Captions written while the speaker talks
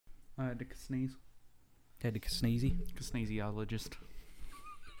I had to sneeze. Had to sneezy. Sneezyologist.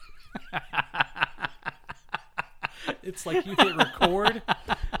 It's like you hit record,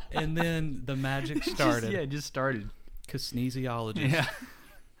 and then the magic started. It just started. Sneezyologist. Yeah.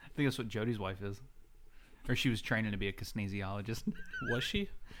 I think that's what Jody's wife is. Or she was training to be a kinesiologist. Was she?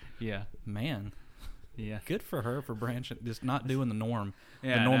 Yeah. Man. Yeah. Good for her for branching, just not doing the norm.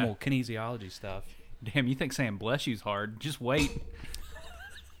 Yeah, the normal kinesiology stuff. Damn, you think saying bless you's hard. Just wait.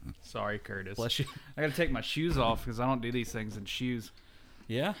 Sorry, Curtis. Bless you. I got to take my shoes off because I don't do these things in shoes.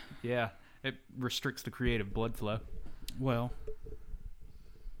 Yeah? Yeah. It restricts the creative blood flow. Well,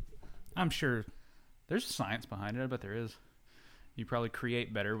 I'm sure. There's science behind it. I bet there is. You probably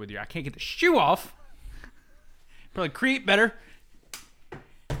create better with your... I can't get the shoe off. Probably create better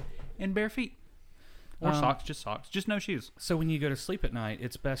in bare feet. Or socks. Just no shoes. So when you go to sleep at night,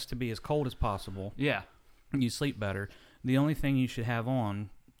 it's best to be as cold as possible. Yeah. You sleep better. The only thing you should have on...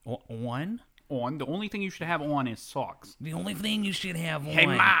 The only thing you should have on is socks. The only thing you should have on... Hey,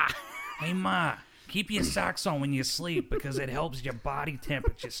 Ma! Hey, Ma! Keep your socks on when you sleep because it helps your body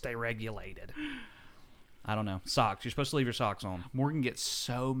temperature stay regulated. I don't know. Socks. You're supposed to leave your socks on. Morgan gets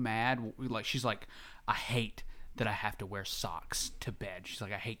so mad. Like she's like, I hate that I have to wear socks to bed. She's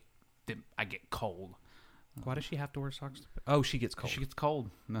like, I hate that I get cold. Why does she have to wear socks? Oh, she gets cold. She gets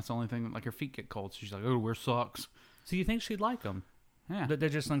cold, and that's the only thing. Like her feet get cold, so she's like, oh, wear socks. So you think she'd like them? Yeah. They're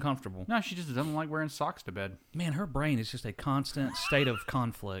just uncomfortable. No, she just doesn't like wearing socks to bed. Man, her brain is just a constant state of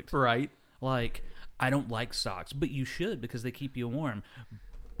conflict. Right. Like, I don't like socks, but you should because they keep you warm.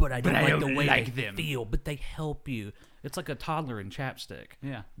 But I don't like the way they feel, but they help you. It's like a toddler in chapstick.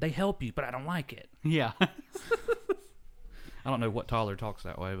 Yeah. They help you, but I don't like it. Yeah. I don't know what toddler talks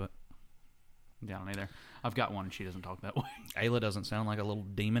that way, but... Yeah, I don't either. I've got one and she doesn't talk that way. Ayla doesn't sound like a little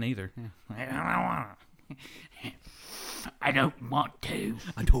demon either. Yeah. I don't want to.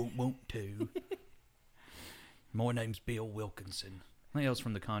 I don't want to. My name's Bill Wilkinson. I think that was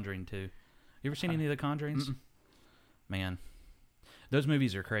from The Conjuring 2. You ever seen any of The Conjurings? Mm-mm. Man, those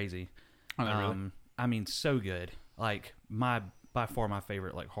movies are crazy. Oh, really? I mean, so good. Like by far my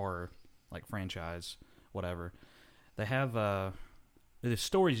favorite like horror like franchise, whatever. They have the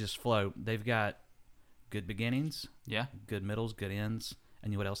stories just float. They've got good beginnings, Yeah. good middles, good ends,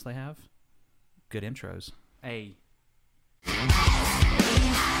 and you know what else they have? Good intros. Hey.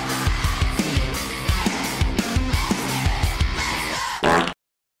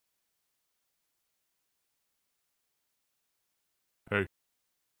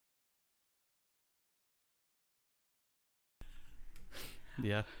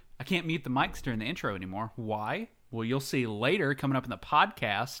 Yeah. I can't mute the mics during the intro anymore. Why? Well, you'll see later coming up in the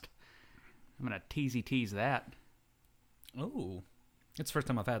podcast. I'm going to tease that. Oh, it's the first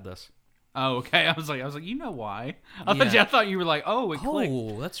time I've had this. Oh, okay. I was like, you know why? I Yeah. thought you were like, oh, it clicked.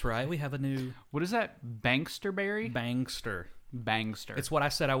 Oh, that's right. We have a new What is that? Banksterberry? Bangster. Bangster. It's what I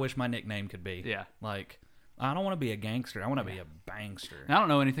said I wish my nickname could be. Yeah. Like, I don't want to be a gangster. I want to be a bangster. I don't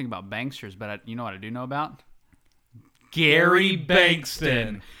know anything about banksters, but you know what I do know about? Gary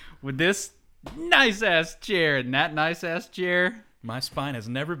Bankston. With this nice-ass chair and that nice-ass chair. My spine has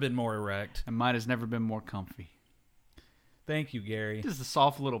never been more erect. And mine has never been more comfy. Thank you, Gary. Just a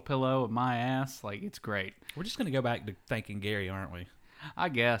soft little pillow of my ass. Like, it's great. We're just going to go back to thanking Gary, aren't we? I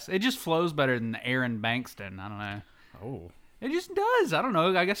guess. It just flows better than Aaron Bankston. I don't know. Oh. It just does. I don't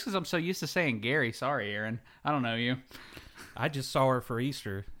know. I guess because I'm so used to saying Gary. Sorry, Aaron. I don't know you. I just saw her for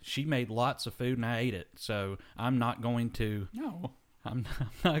Easter. She made lots of food and I ate it. So I'm not going to... No. I'm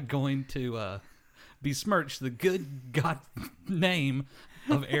not going to besmirch the good God name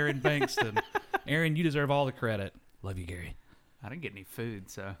of Aaron Bankston. Aaron, you deserve all the credit. Love you, Gary. I didn't get any food,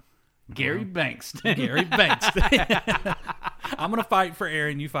 so... Gary Bankston. Gary Bankston. I'm going to fight for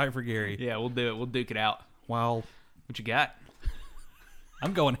Aaron. You fight for Gary. Yeah, we'll do it. We'll duke it out. Well, What you got?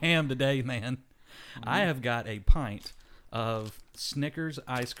 I'm going ham today, man. I have got a pint of Snickers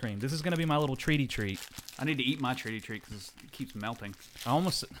ice cream. This is going to be my little treaty treat. I need to eat my treaty treat because it keeps melting. I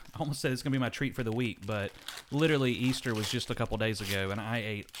almost said it's going to be my treat for the week, but literally Easter was just a couple days ago, and I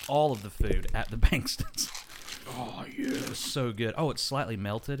ate all of the food at the Bankstons. Oh, yeah. It was so good. Oh, it's slightly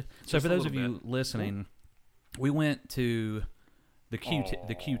melted. So Just for a those of little you listening, we went to the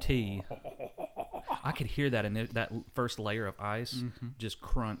QT. I could hear that in that first layer of ice just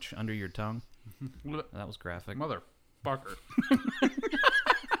crunch under your tongue. That was graphic. Motherfucker.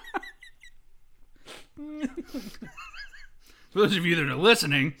 For those of you that are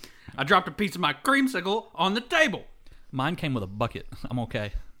listening, I dropped a piece of my creamsicle on the table. Mine came with a bucket. I'm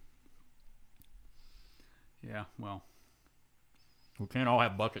okay. Yeah, well. We can't all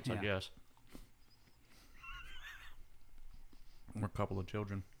have buckets, I Yeah. guess. We're a couple of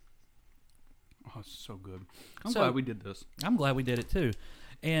children. Oh, it's so good. I'm glad we did this. I'm glad we did it too.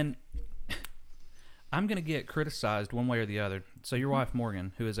 And I'm going to get criticized one way or the other. So your wife,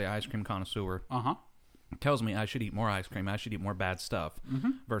 Morgan, who is an ice cream connoisseur, tells me I should eat more ice cream. I should eat more bad stuff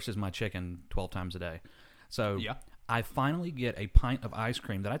versus my chicken 12 times a day. So I finally get a pint of ice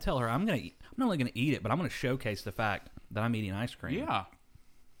cream that I tell her I'm not only going to eat it, but I'm going to showcase the fact that I'm eating ice cream. Yeah.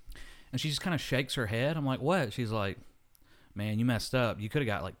 And she just kind of shakes her head. I'm like, what? She's like, man, you messed up. You could have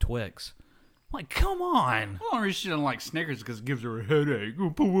got like Twix. I'm like, come on. The only reason she doesn't like Snickers is because it gives her a headache. Oh,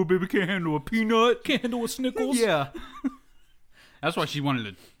 poor little baby can't handle a peanut. Can't handle a Snickles. Yeah. That's why she wanted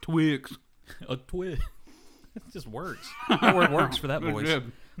a Twix. A Twix. It just works. That word works for that voice.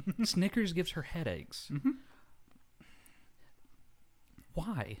 Snickers gives her headaches.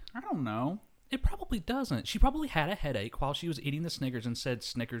 Why? I don't know. It probably doesn't. She probably had a headache while she was eating the Snickers and said,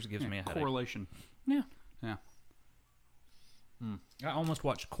 Snickers gives me a headache. Correlation. Yeah. Yeah. I almost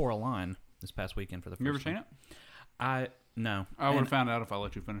watched Coraline this past weekend for the first time. You ever seen it? No. I would have found out if I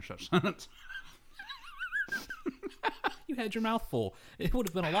let you finish that sentence. You had your mouth full. It would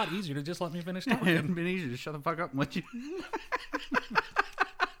have been a lot easier to just let me finish It talking. would have been easier to shut the fuck up and let you.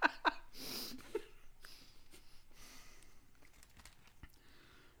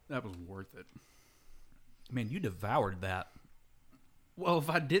 That was worth it. Man, you devoured that. Well, if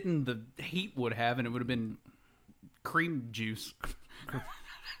I didn't, the heat would have, and it would have been cream juice.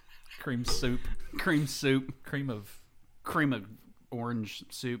 Cream soup. Cream soup. Cream of orange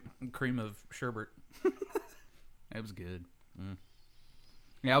soup. Cream of sherbet. It was good.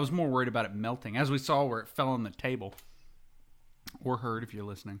 Yeah, I was more worried about it melting, as we saw where it fell on the table. Or heard, if you're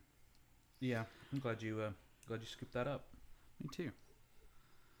listening. Yeah, I'm glad you scooped that up. Me too.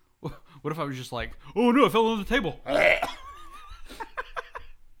 What if I was just like, oh no, it fell on the table?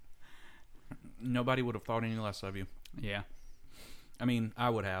 Nobody would have thought any less of you. Yeah. I mean,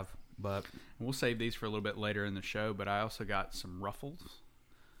 I would have, but... We'll save these for a little bit later in the show, but I also got some Ruffles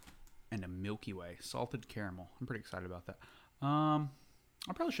and a Milky Way salted caramel. I'm pretty excited about that. I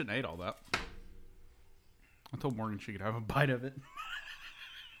probably shouldn't have ate all that. I told Morgan she could have a bite of it.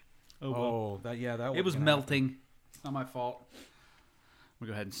 That it was melting. It's not my fault. We'll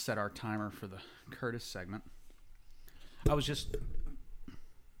go ahead and set our timer for the Curtis segment. I was just...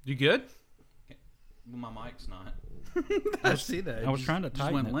 You good? My mic's not. I see that. I was trying to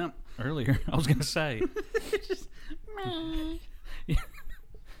tighten went it limp earlier. I was going to say. just,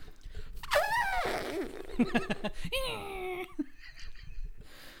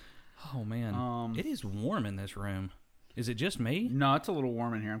 Oh, man. It is warm in this room. Is it just me? No, it's a little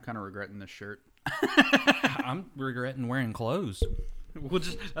warm in here. I'm kind of regretting this shirt. I'm regretting wearing clothes.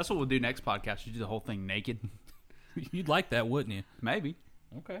 That's what we'll do next podcast. You do the whole thing naked. You'd like that, wouldn't you? Maybe.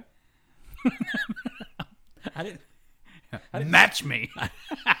 Okay. I didn't match me.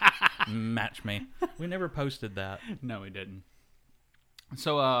 Match me. We never posted that. No, we didn't.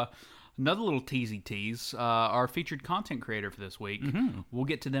 So, another little teasy tease. Our featured content creator for this week. We'll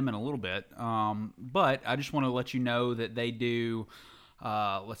get to them in a little bit. But I just want to let you know that they do,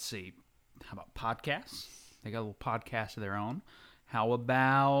 let's see, how about podcasts? They got a little podcast of their own. How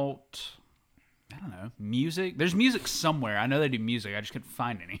about, I don't know, music? There's music somewhere. I know they do music. I just couldn't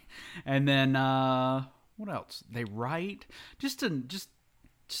find any. And then, what else? They write. Just a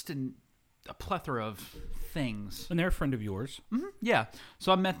plethora of things. And they're a friend of yours. Yeah.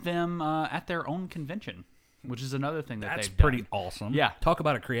 So I met them at their own convention, which is another thing that That's they've done. pretty awesome. Yeah. Talk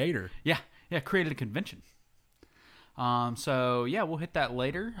about a creator. Yeah. Created a convention. So yeah, we'll hit that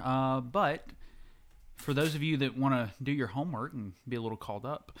later. But for those of you that want to do your homework and be a little called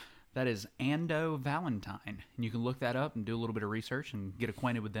up, that is Ando Valentine. And you can look that up and do a little bit of research and get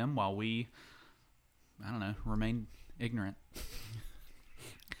acquainted with them while we, I don't know, remain ignorant.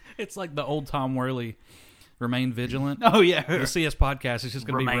 It's like the old Tom Worley, remain vigilant. Oh, yeah. The CS podcast is just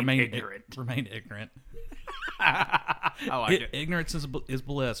going to be remain ignorant. Remain ignorant. I like it. Ignorance is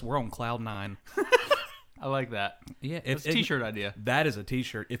bliss. We're on cloud 9. I like that. Yeah, it's a t-shirt idea. That is a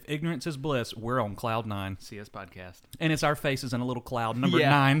t-shirt. If ignorance is bliss, we're on cloud 9. CS podcast. And it's our faces in a little cloud, number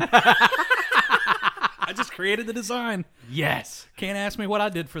 9. I just created the design. Yes. Can't ask me what I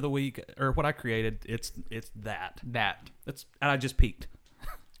did for the week or what I created. It's that. And I just peeked.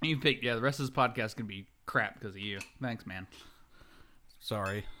 You picked. Yeah, the rest of this podcast is gonna be crap because of you. Thanks, man.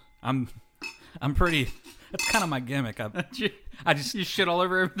 Sorry, I'm pretty. That's kind of my gimmick. I just you shit all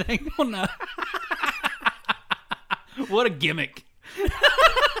over everything. Well, no. What a gimmick.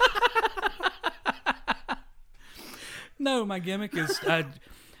 No, my gimmick is I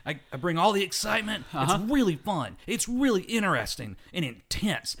bring all the excitement. It's really fun. It's really interesting and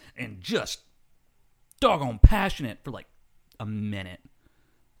intense and just doggone passionate for like a minute.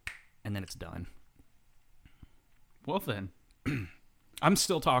 and then it's done. Well then. I'm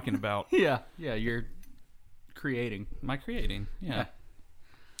still talking about Yeah, you're creating. my creating. Yeah.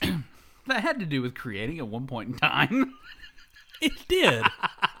 That had to do with creating at one point in time. It did.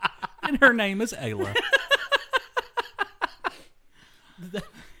 And her name is Ayla.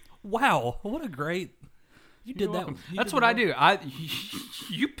 Wow, what a great... You did that. That's what I do.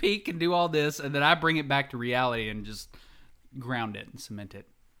 You peek and do all this, and then I bring it back to reality and just ground it and cement it.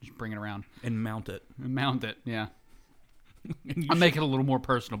 Just bring it around. And mount it. And mount it, yeah. I make it a little more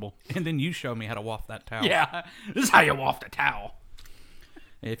personable. And then you show me how to waft that towel. Yeah, this is how you waft a towel.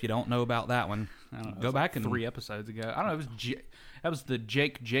 If you don't know about that one, go back and 3 episodes ago. I don't know. That was the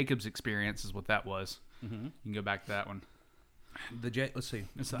Jake Jacobs experience, is what that was. Mm-hmm. You can go back to that one. Let's see.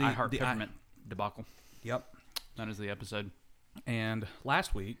 It's the I Heart Peppermint debacle. Yep, that is the episode. And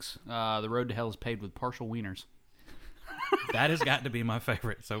last week's, the road to hell is paved with partial wieners. That has got to be my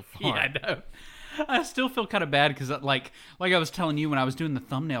favorite so far. Yeah, I know. I still feel kind of bad because, like I was telling you when I was doing the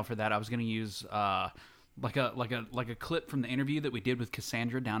thumbnail for that, I was going to use like a clip from the interview that we did with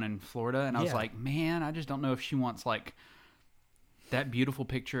Cassandra down in Florida, and I was like, man, I just don't know if she wants like that beautiful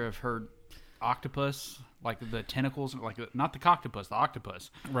picture of her octopus, like the tentacles, like not the coctopus, the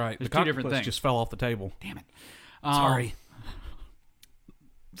octopus. Right, there's the two different things. Just fell off the table. Damn it! Sorry.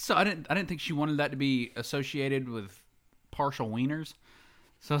 So I didn't think she wanted that to be associated with partial wieners.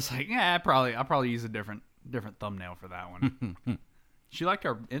 So I was like, yeah, I'll probably use a different thumbnail for that one. She liked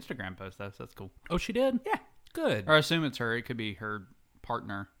our Instagram post though, so that's cool. Oh, she did? Yeah, good. Or I assume it's her. It could be her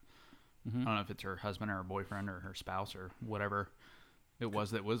partner. Mm-hmm. I don't know if it's her husband or her boyfriend or her spouse or whatever it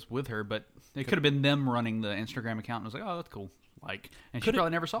was that was with her, but it could have been them running the Instagram account. And I was like, oh, that's cool. Like, and she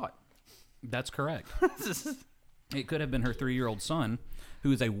probably never saw it. That's correct. It could have been her 3-year-old son,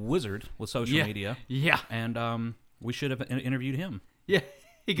 who is a wizard with social media. Yeah. And we should have interviewed him. Yeah.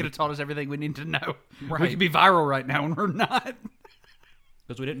 He could have taught us everything we need to know. Right. We could be viral right now, and we're not.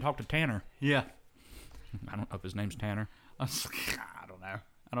 Because we didn't talk to Tanner. Yeah. I don't know if his name's Tanner. I don't know.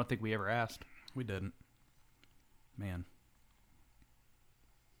 I don't think we ever asked. We didn't. Man.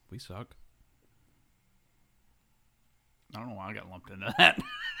 We suck. I don't know why I got lumped into that.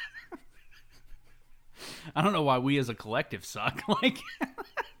 I don't know why we as a collective suck. Like,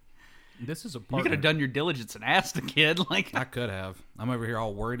 this is a you could have done your diligence and asked the kid. Like, I could have. I'm over here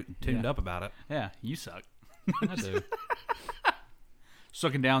all worried, tuned up about it. Yeah, you suck. I do.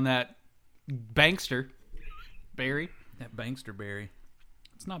 Sucking down that bankster berry. That bankster berry.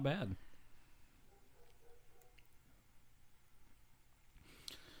 It's not bad.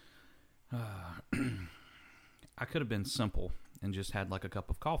 I could have been simple and just had like a cup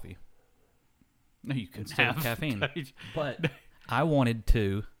of coffee. No, you couldn't instead have of caffeine. But I wanted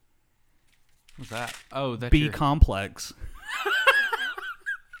to. What's that? Oh, that's be complex.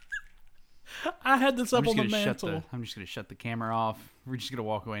 I had this up on the mantle. I'm just going to shut the camera off. We're just going to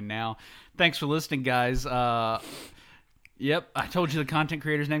walk away now. Thanks for listening, guys. Yep, I told you the content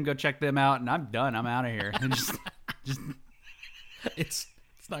creator's name. Go check them out, and I'm done. I'm out of here. just it's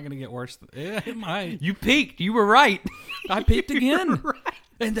not going to get worse. It might. You peaked. You were right. I peaked again. Right.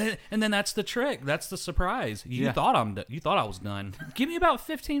 And then that's the trick. That's the surprise. You thought I was done. Give me about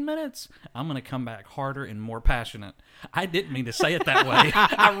 15 minutes. I'm gonna come back harder and more passionate. I didn't mean to say it that way.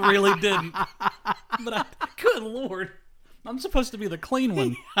 I really didn't. But good Lord, I'm supposed to be the clean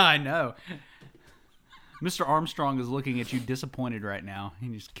one. I know. Mr. Armstrong is looking at you disappointed right now. He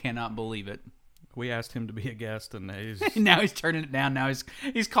just cannot believe it. We asked him to be a guest, and now he's turning it down. Now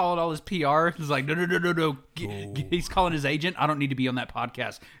he's calling all his PR. He's like, no. He's calling his agent. I don't need to be on that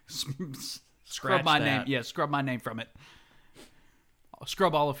podcast. Scrub my name. Yeah, scrub my name from it.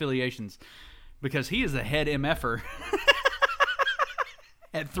 Scrub all affiliations, because he is the head MFer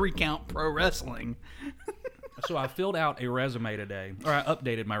at 3 Count Pro Wrestling. So I filled out a resume today, or I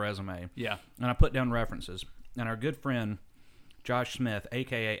updated my resume. Yeah, and I put down references. And our good friend Josh Smith,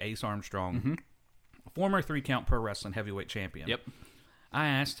 aka Ace Armstrong. Former 3 Count Pro Wrestling heavyweight champion. Yep. I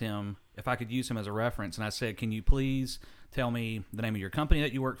asked him if I could use him as a reference, and I said, can you please tell me the name of your company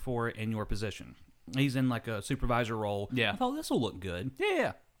that you work for and your position? He's in like a supervisor role. Yeah. I thought, this will look good.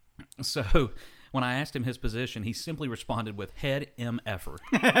 Yeah. So when I asked him his position, he simply responded with head MFer.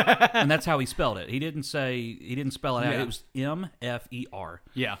 And that's how he spelled it. He didn't spell it out. It was MFER.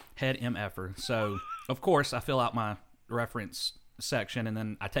 Yeah. Head MFer. So, of course, I fill out my reference section, and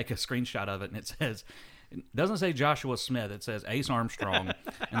then I take a screenshot of it, and it doesn't say Joshua Smith, it says Ace Armstrong,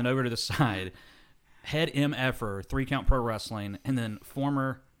 and then over to the side, head MFer, 3 Count Pro Wrestling, and then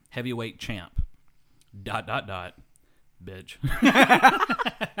former heavyweight champ, ... bitch.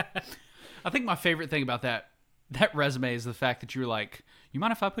 I think my favorite thing about that resume is the fact that you're like, you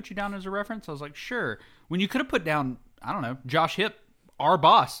mind if I put you down as a reference? I was like, sure. When you could have put down, I don't know, Josh Hipp, our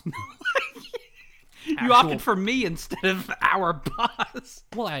boss. You opted for me instead of our boss.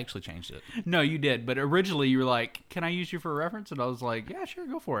 Well, I actually changed it. No, you did. But originally you were like, can I use you for a reference? And I was like, yeah, sure,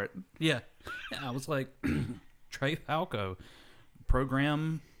 go for it. Yeah. I was like, Trey Falco,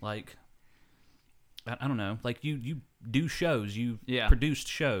 program, like, I don't know. Like, you do shows. You produced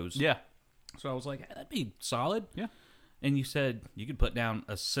shows. Yeah. So I was like, hey, that'd be solid. Yeah. And you said you could put down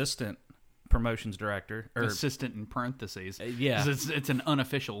assistant promotions director. Or assistant in parentheses. Yeah. 'Cause it's an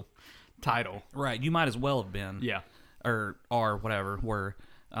unofficial title. Right. You might as well have been. Yeah. Or whatever.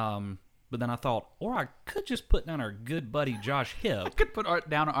 But then I thought, or I could just put down our good buddy Josh Hipp. I could put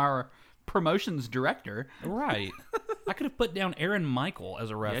down our promotions director. Right. I could have put down Aaron Michael as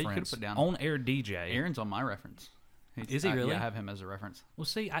a reference. Yeah, you could have put down on-air DJ. Aaron's on my reference. Is he really? Yeah, I have him as a reference. Well,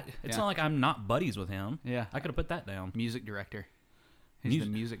 see, it's not like I'm not buddies with him. Yeah. I could have put that down. Music director. He's the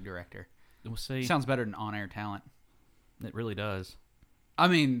music director. We'll see. Sounds better than on-air talent. It really does. I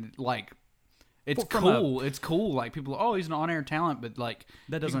mean, like, it's cool. It's cool. Like, people, oh, he's an on-air talent, but, like,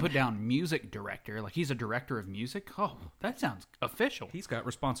 that doesn't you can put down music director. Like, he's a director of music. Oh, that sounds official. He's got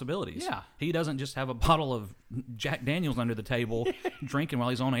responsibilities. Yeah. He doesn't just have a bottle of Jack Daniels under the table drinking while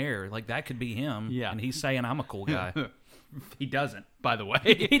he's on air. Like, that could be him. Yeah. And he's saying, I'm a cool guy. He doesn't, by the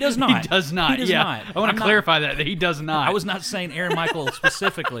way. He does not. He does not. He does yeah. not. I want to clarify that he does not. I was not saying Aaron Michael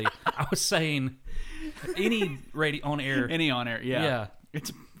specifically. I was saying any radio on air. Any on air, yeah. Yeah.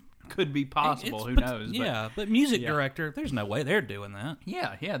 It's could be possible. Who knows? Yeah, but music director, there's no way they're doing that.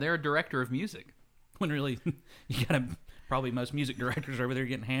 Yeah, they're a director of music. When really, you gotta probably most music directors are over there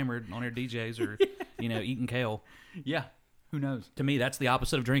getting hammered on air DJs or eating kale. Yeah, who knows? To me, that's the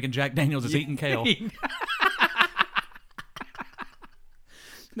opposite of drinking Jack Daniels is eating kale.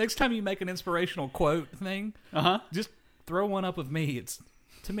 Next time you make an inspirational quote thing, just throw one up of me. It's,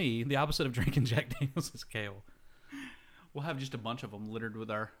 to me, the opposite of drinking Jack Daniels is kale. We'll have just a bunch of them littered with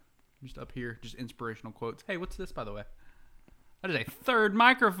our, just up here, just inspirational quotes. Hey, what's this, by the way? That is a third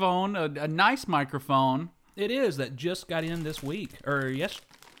microphone, a nice microphone. It is, that just got in this week, or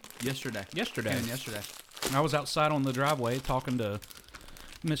yesterday. Yesterday. Came in yesterday. I was outside on the driveway talking to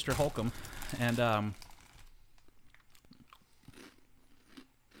Mr. Holcomb, and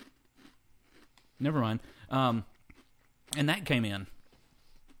never mind. And that came in.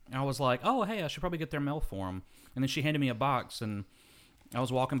 I was like, oh, hey, I should probably get their mail for them. And then she handed me a box, and I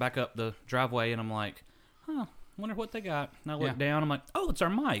was walking back up the driveway, and I'm like, huh, wonder what they got. And I look down, I'm like, oh, it's our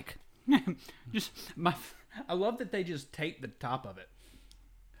mic. I love that they just taped the top of it.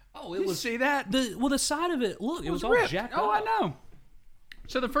 Oh, it was. See that? The side of it, look, it was all ripped. jacked Oh, up. I know.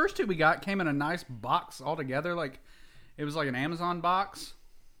 So the first two we got came in a nice box all together. Like, it was like an Amazon box.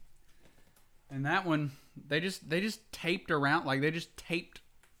 And that one, they just taped around, like they just taped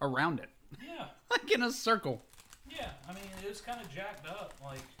around it. Yeah. Like in a circle. Yeah, I mean, it was kind of jacked up,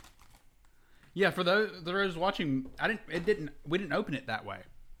 like. Yeah, for those watching, we didn't open it that way.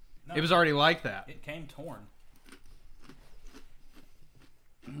 No, it was already like that. It came torn.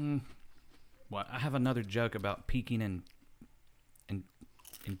 What? I have another joke about peeking and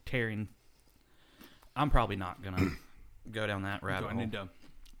tearing. I'm probably not gonna go down that rabbit hole. I need to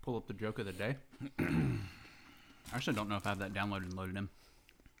pull up the joke of the day. I actually don't know if I have that downloaded and loaded in.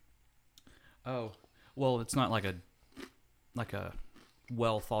 Oh, well, it's not like a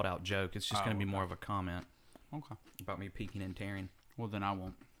well thought out joke. It's just going to be more of a comment. Okay. About me peeking and tearing. Well, then I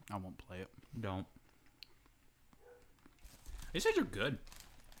won't play it. Don't. These things are good.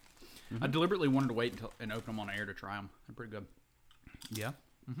 Mm-hmm. I deliberately wanted to wait and open them on air to try them. They're pretty good. Yeah.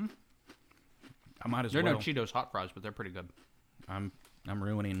 Mm-hmm. I might as well. well. They're no Cheetos hot fries, but they're pretty good. I'm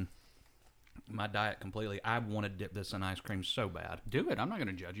ruining my diet completely. I want to dip this in ice cream so bad. Do it. I'm not going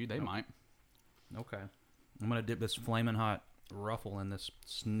to judge you. They might. Okay. I'm going to dip this flaming hot Ruffle in this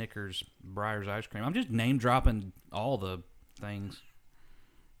Snickers Breyers ice cream. I'm just name dropping all the things.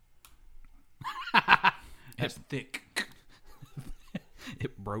 It's thick.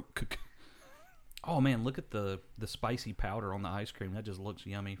 It broke. Oh man, look at the spicy powder on the ice cream. That just looks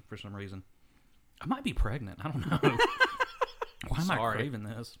yummy for some reason. I might be pregnant. I don't know. Why am I craving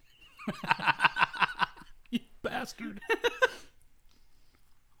this? You bastard.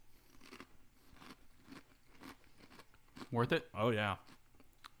 Worth it? Oh, yeah.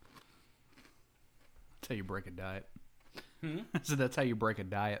 That's how you break a diet. So that's how you break a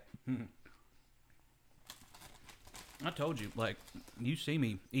diet. I told you, like, you see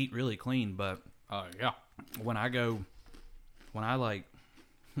me eat really clean, but yeah. When I like,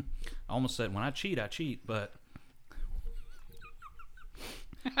 I almost said when I cheat, but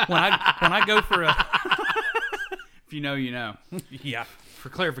when I go for a If you know, you know. Yeah. For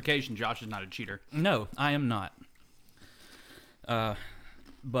clarification, Josh is not a cheater. No, I am not.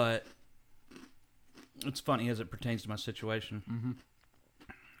 But it's funny as it pertains to my situation. Mm-hmm.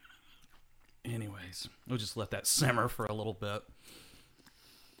 Anyways, we'll just let that simmer for a little bit.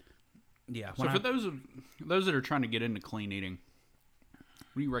 Yeah. So for those that are trying to get into clean eating,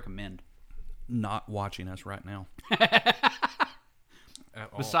 what do you recommend? Not watching us right now.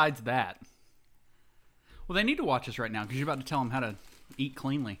 Besides that. Well, they need to watch us right now because you're about to tell them how to eat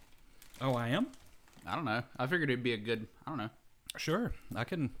cleanly. Oh, I am? I don't know. I figured it'd be a good, I don't know. Sure. I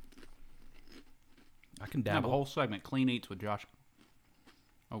can Have a dabble. whole segment, Clean Eats with Josh.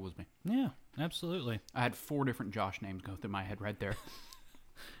 Oh, it was me. Yeah, absolutely. I had 4 different Josh names go through my head right there.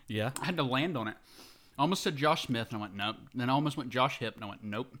 Yeah. I had to land on it. I almost said Josh Smith, and I went, nope. Then I almost went Josh Hip, and I went,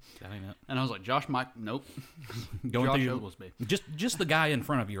 nope. That ain't it. And I was like, Josh Mike, nope. Going Josh through Oglesby. just the guy in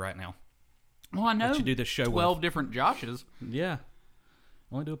front of you right now. Well, I know. That you do this show 12 with. different Joshes. Yeah.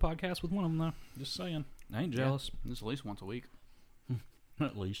 Only do a podcast with one of them, though. Just saying. I ain't jealous. Yeah, it's at least once a week.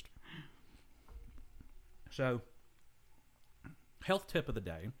 At least. So, health tip of the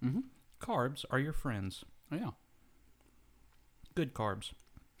day. Mm-hmm. Carbs are your friends. Oh, yeah. Good carbs.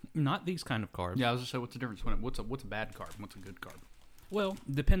 Not these kind of carbs. Yeah, I was just saying, what's the difference? What's a bad carb? What's a good carb? Well,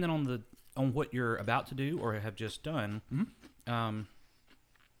 depending on what you're about to do or have just done,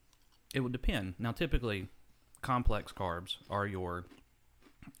 it would depend. Now, typically, complex carbs are your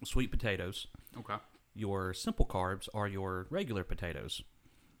sweet potatoes. Okay. Your simple carbs are your regular potatoes.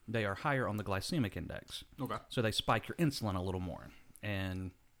 They are higher on the glycemic index. Okay. So they spike your insulin a little more.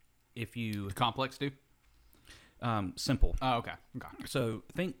 And if you... The complex do? Simple. Oh, okay. Okay. So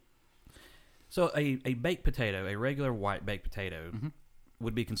a baked potato, a regular white baked potato,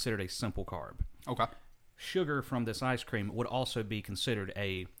 would be considered a simple carb. Okay. Sugar from this ice cream would also be considered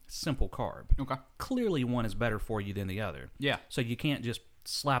a simple carb. Okay. Clearly, one is better for you than the other. Yeah. So you can't just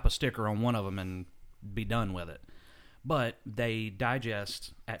slap a sticker on one of them and be done with it. But they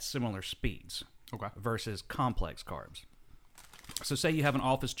digest at similar speeds. Okay. Versus complex carbs. So say you have an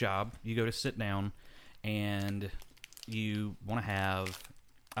office job, you go to sit down, and you want to have,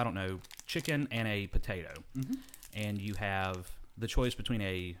 I don't know, chicken and a potato. Mm-hmm. And you have the choice between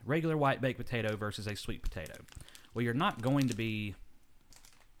a regular white baked potato versus a sweet potato. Well, you're not going to be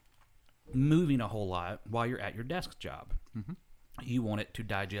moving a whole lot while you're at your desk job. Mm-hmm. You want it to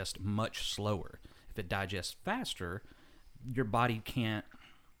digest much slower. If it digests faster, your body can't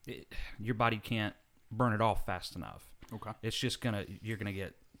burn it off fast enough. Okay. It's just you're gonna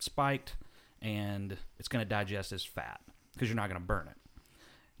get spiked, and it's gonna digest as fat because you're not gonna burn it.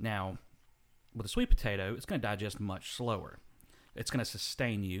 Now, with a sweet potato, it's gonna digest much slower. It's gonna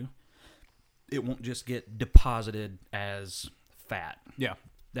sustain you. It won't just get deposited as fat. Yeah.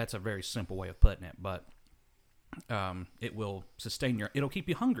 That's a very simple way of putting it, but it will sustain it'll keep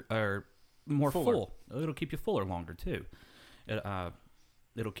you hungry or more full. It'll keep you fuller longer too.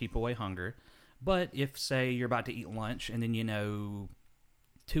 It'll keep away hunger. But if, say, you're about to eat lunch and then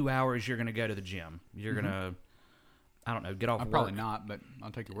 2 hours you're going to go to the gym. You're going to, I don't know, get off work. Probably not, but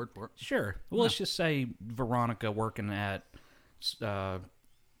I'll take your word for it. Sure. Well, let's just say Veronica working at the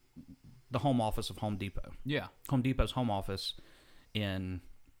home office of Home Depot. Yeah. Home Depot's home office in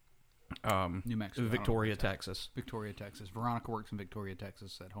New Mexico. Victoria, Texas. Victoria, Texas. Veronica works in Victoria,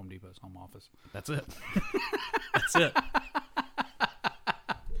 Texas at Home Depot's home office. That's it. That's it.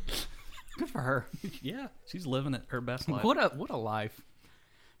 Good for her. Yeah, she's living it her best life. What a life.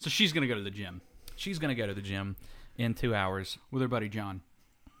 So she's going to go to the gym. She's going to go to the gym in 2 hours. With her buddy John.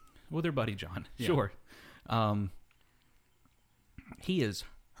 With her buddy John. Yeah. Sure. He is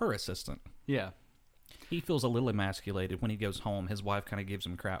her assistant. Yeah. He feels a little emasculated when he goes home. His wife kind of gives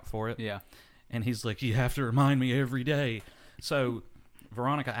him crap for it. Yeah. And he's like, you have to remind me every day. So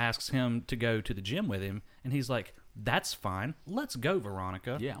Veronica asks him to go to the gym with him, and he's like, that's fine. Let's go,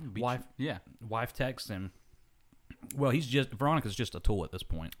 Veronica. Yeah. Wife texts him. Well, Veronica's just a tool at this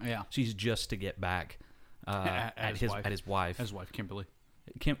point. Yeah. She's just to get back at his wife. His wife, Kimberly.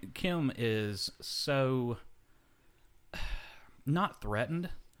 Kim is so not threatened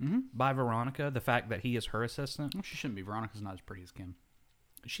by Veronica, the fact that he is her assistant. Well, she shouldn't be. Veronica's not as pretty as Kim.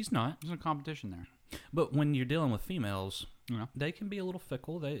 She's not. There's no competition there. But when you're dealing with females, they can be a little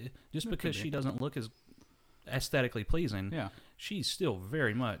fickle. Just because she doesn't look as aesthetically pleasing, she's still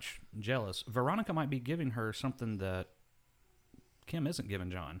very much jealous. Veronica might be giving her something that Kim isn't giving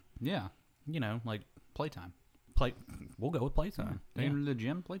John. Yeah. Like playtime. We'll go with playtime. Take him to the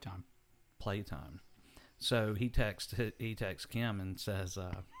gym, playtime. Playtime. So he texts Kim and says,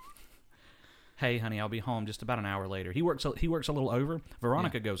 hey, honey, I'll be home just about an hour later. He works a little over.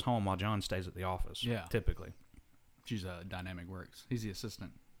 Veronica goes home while John stays at the office, typically. She's Dynamic Works. He's the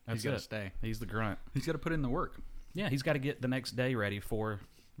assistant. That's He's got to it. stay. He's the grunt. He's got to put in the work. Yeah, he's got to get the next day ready for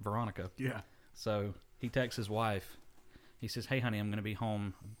Veronica. Yeah. So he texts his wife. He says, "Hey, honey, I'm going to be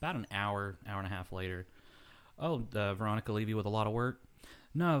home about an hour and a half later." "Oh, Veronica leave you with a lot of work?"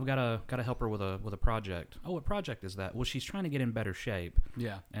 "No, I've got to help her with a project." "Oh, what project is that?" "Well, she's trying to get in better shape."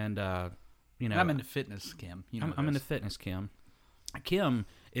 Yeah. And I'm into fitness, Kim. You know I'm into fitness, Kim. Kim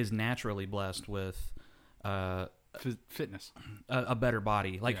is naturally blessed with fitness. A better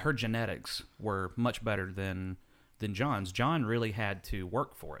body. Like her genetics were much better than John's. John really had to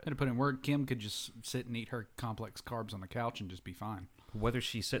work for it. Had to put in work. Kim could just sit and eat her complex carbs on the couch and just be fine. Whether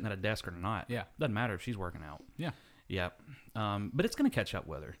she's sitting at a desk or not. Yeah. Doesn't matter if she's working out. Yeah. Yeah. But it's going to catch up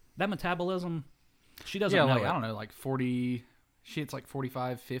with her. That metabolism, she doesn't know like, it. I don't know, like 40... She hits like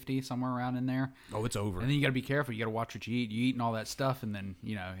 45, 50, somewhere around in there. Oh, it's over. And then you got to be careful. You got to watch what you eat. You eating all that stuff, and then,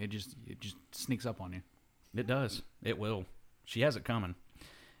 it just sneaks up on you. It does. It will. She has it coming.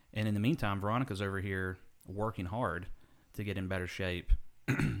 And in the meantime, Veronica's over here working hard to get in better shape.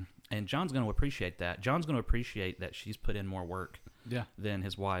 And John's going to appreciate that. John's going to appreciate that she's put in more work than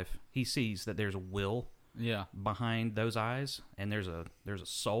his wife. He sees that there's a will behind those eyes, and there's a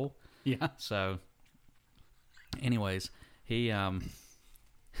soul. Yeah. So, anyways, he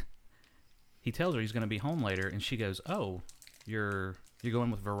tells her he's going to be home later, and she goes, "Oh, you're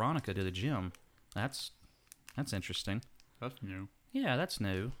going with Veronica to the gym. That's interesting." That's new. "Yeah, that's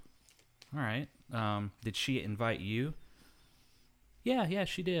new." "All right. Did she invite you?" Yeah,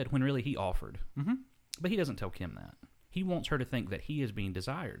 she did, when really he offered. Mm-hmm. But he doesn't tell Kim that. He wants her to think that he is being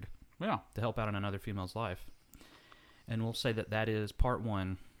desired to help out in another female's life. And we'll say that is part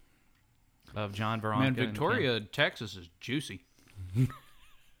 1 of John, Veronica, Man, Victoria, Texas is juicy.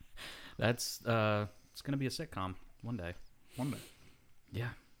 That's it's going to be a sitcom one day. Yeah.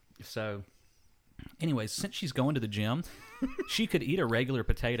 So, anyways, since she's going to the gym, she could eat a regular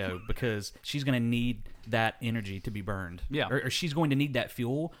potato because she's going to need that energy to be burned. Yeah. Or she's going to need that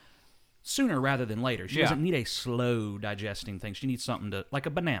fuel sooner rather than later. She doesn't need a slow digesting thing. She needs something like a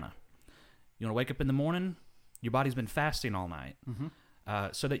banana. You want to wake up in the morning, your body's been fasting all night. Mm-hmm.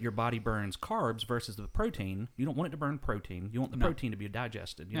 So that your body burns carbs versus the protein. You don't want it to burn protein. You want the protein to be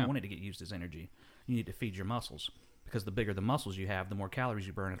digested. You don't want it to get used as energy. You need to feed your muscles, because the bigger the muscles you have, the more calories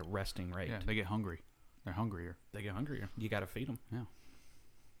you burn at a resting rate. Yeah, they get hungry. They're hungrier. They get hungrier. You got to feed them. Yeah.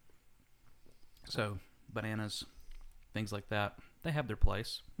 So, bananas, things like that, they have their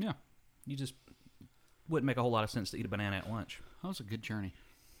place. Yeah. You just wouldn't make a whole lot of sense to eat a banana at lunch. That was a good journey.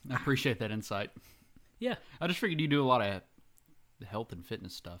 I appreciate that insight. Yeah. I just figured you do a lot of health and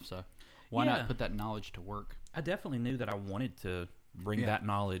fitness stuff, so why not put that knowledge to work? I definitely knew that I wanted to bring that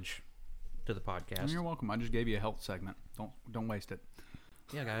knowledge to the podcast. You're welcome. I just gave you a health segment. Don't waste it.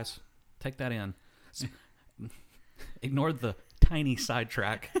 Yeah, guys, take that in. Ignore the tiny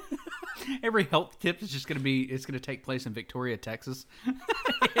sidetrack. Every health tip is just going to take place in Victoria, Texas.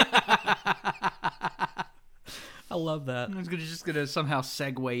 I love that. It's just going to somehow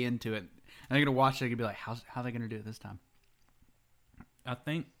segue into it. And they're going to watch it and be like, how are they going to do it this time? I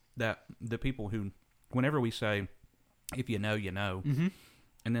think that the people who, whenever we say, if you know, you know,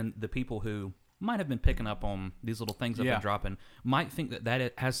 and then the people who might have been picking up on these little things I've been dropping might think that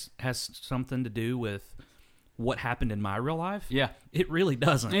it has something to do with what happened in my real life. Yeah. It really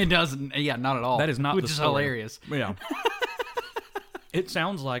doesn't. It doesn't. Yeah, not at all. That is not Which the is story. hilarious. Yeah. It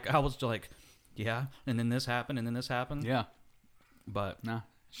sounds like I was like, yeah, and then this happened, and then this happened. Yeah. But no,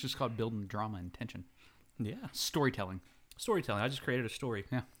 it's just called building drama and tension. Yeah. Storytelling. I just created a story.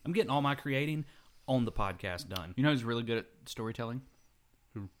 Yeah. I'm getting all my creating on the podcast done. You know who's really good at storytelling?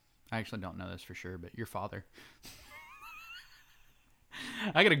 Who? I actually don't know this for sure, but your father.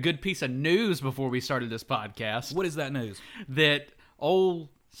 I got a good piece of news before we started this podcast. What is that news? That old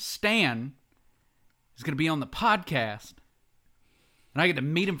Stan is going to be on the podcast. And I get to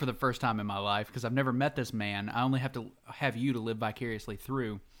meet him for the first time in my life because I've never met this man. I only have to have you to live vicariously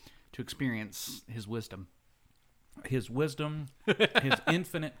through to experience his wisdom. His wisdom, his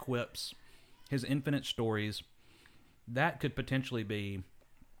infinite quips, his infinite stories. That could potentially be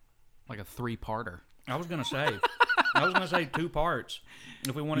like a 3-parter. I was going to say 2 parts.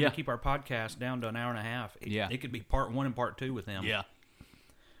 If we wanted to keep our podcast down to an hour and a half, it could be part 1 and part 2 with him. Yeah.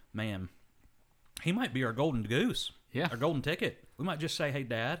 Man, he might be our golden goose. Yeah. Our golden ticket. We might just say, hey,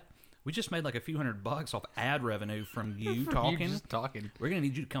 Dad, we just made like a few $100 off ad revenue from you talking. You just talking. We're going to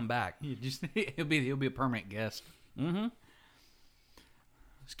need you to come back. He'll be a permanent guest. Mm-hmm.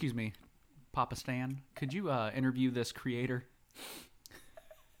 Excuse me, Papa Stan. Could you interview this creator?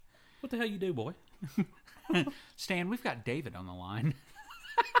 What the hell you do, boy? Stan, we've got David on the line.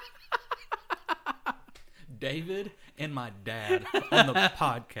 David and my dad on the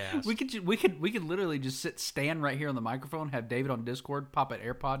podcast. We could literally just stand right here on the microphone, have David on Discord, pop an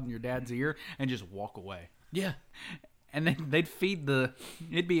AirPod in your dad's ear, and just walk away. Yeah. And then they'd feed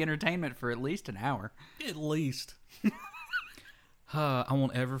it'd be entertainment for at least an hour. At least. I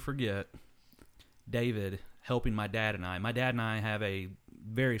won't ever forget David helping my dad and I. My dad and I have a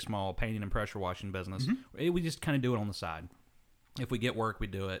very small painting and pressure washing business. Mm-hmm. We just kind of do it on the side. If we get work, we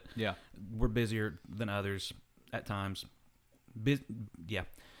do it. Yeah. We're busier than others at times. Yeah.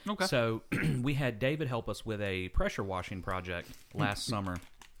 Okay. So we had David help us with a pressure washing project last summer.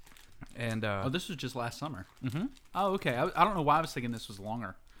 And this was just last summer. Mm-hmm. Oh, okay. I don't know why I was thinking this was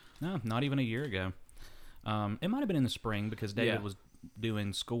longer. No, not even a year ago. It might have been in the spring because David was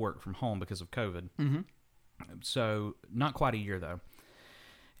doing schoolwork from home because of COVID. Mm-hmm. So not quite a year though.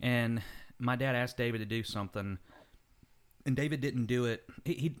 And my dad asked David to do something, and David didn't do it.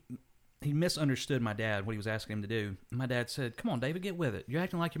 He misunderstood my dad, what he was asking him to do. My dad said, "Come on, David, get with it. You're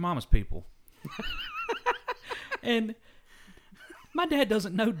acting like your mama's people." And my dad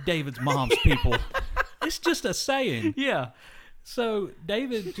doesn't know David's mom's people. It's just a saying. Yeah. So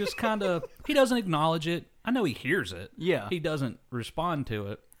David just kind of, he doesn't acknowledge it. I know he hears it. Yeah. He doesn't respond to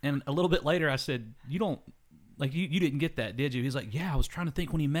it. And a little bit later I said, you didn't get that, did you? He's like, yeah, I was trying to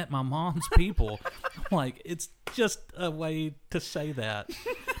think when he met my mom's people. I'm like, it's just a way to say that.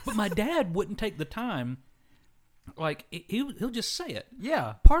 But my dad wouldn't take the time. Like, he'll just say it.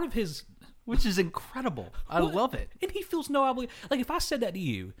 Yeah. Part of his... Which is incredible. I love it. And he feels no obligation. Like, if I said that to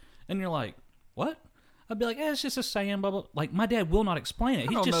you, and you're like, what? I'd be like, it's just a saying, blah, blah. Like, my dad will not explain it.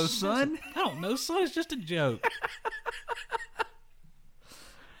 I don't know, son. I don't know, son. It's just a joke.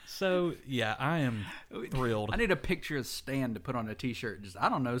 So, yeah, I am thrilled. I need a picture of Stan to put on a T-shirt. Just, I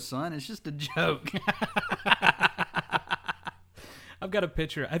don't know, son. It's just a joke. I've got a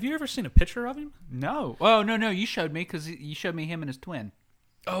picture. Have you ever seen a picture of him? No. Oh, no. You showed me because you showed me him and his twin.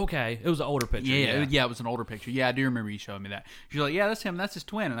 Okay. It was an older picture. Yeah, it was an older picture. Yeah, I do remember you showing me that. You're like, yeah, that's him. That's his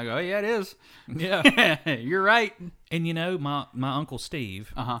twin. And I go, oh, yeah, it is. Yeah. You're right. And you know, my Uncle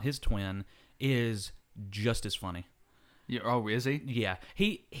Steve, his twin, is just as funny. Yeah, oh, is he? Yeah.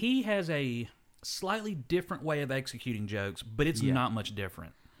 He has a slightly different way of executing jokes, but it's not much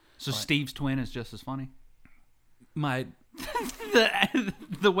different. So Steve's twin is just as funny? My...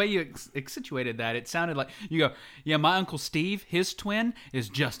 the way you accentuated that, it sounded like you go, yeah, my Uncle Steve, his twin, is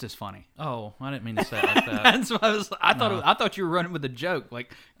just as funny. Oh, I didn't mean to say it like that. That's what I thought you were running with a joke,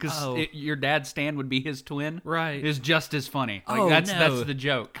 like because your dad's Stan would be his twin, right? Is just as funny. Like, that's the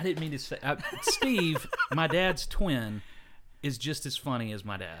joke. I didn't mean to say Steve, my dad's twin, is just as funny as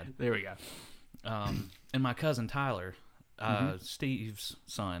my dad. There we go. And my cousin Tyler, Steve's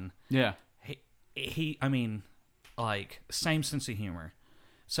son. Yeah, he I mean. Like, same sense of humor.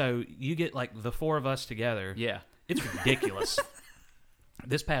 So you get like the four of us together. Yeah. It's ridiculous.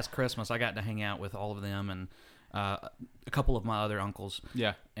 This past Christmas, I got to hang out with all of them and a couple of my other uncles.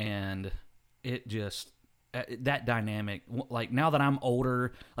 Yeah. And it just, that dynamic, like now that I'm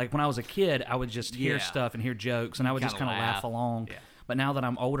older, like when I was a kid, I would just hear stuff and hear jokes and I would just kind of laugh along. Yeah. But now that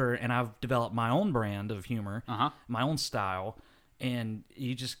I'm older and I've developed my own brand of humor, my own style, and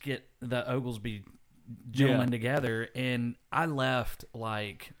you just get the Oglesby gentlemen together, and I left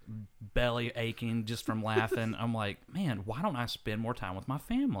like belly aching just from laughing. I'm like, man, why don't I spend more time with my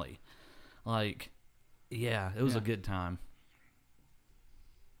family? Like, yeah, it was a good time.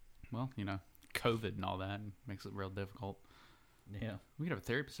 Well, you know, COVID and all that makes it real difficult. Yeah. We could have a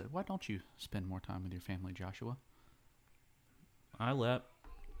therapist say, why don't you spend more time with your family, Joshua? I let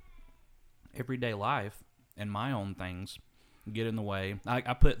everyday life and my own things get in the way.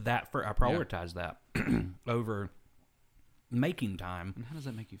 I put that I prioritize that over making time. And how does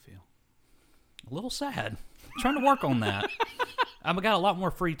that make you feel? A little sad. I'm trying to work on that. I've got a lot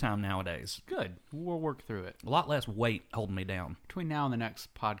more free time nowadays. Good. We'll work through it. A lot less weight holding me down. Between now and the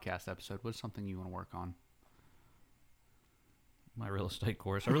next podcast episode, what's something you want to work on? My real estate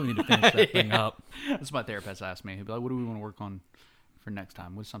course. I really need to finish that thing up. That's what my therapist asked me. He'd be like, what do we want to work on for next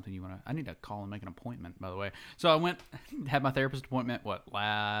time? What's something you want to... I need to call and make an appointment, by the way. So I went, had my therapist appointment,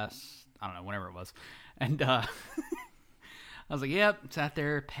 last... I don't know, whenever it was. And I was like, yep, sat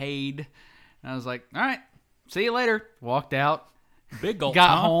there, paid. And I was like, all right, see you later. Walked out. Big gulps,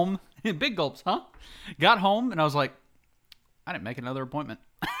 Got home. Big gulps, huh? Got home, and I was like, I didn't make another appointment.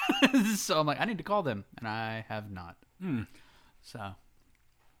 So I'm like, I need to call them. And I have not.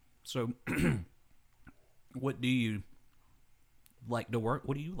 So, what do you like to work?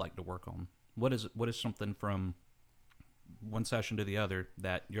 What do you like to work on? What is something from one session to the other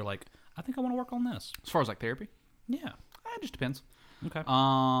that you're like, I think I want to work on this? As far as like therapy? Yeah. It just depends. Okay.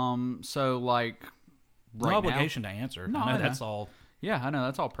 So like No right obligation to answer. No, I know I know. that's all. Yeah, I know.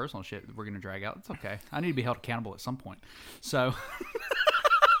 That's all personal shit that we're going to drag out. It's okay. I need to be held accountable at some point. So,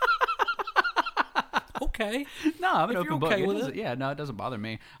 Okay. no, I'm an If you're open book. okay It with doesn't- it. Yeah, no, it doesn't bother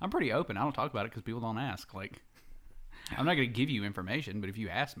me. I'm pretty open. I don't talk about it because people don't ask. Like, I'm not going to give you information, but if you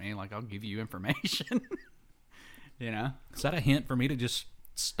ask me, like, I'll give you information. You know? Is that a hint for me to just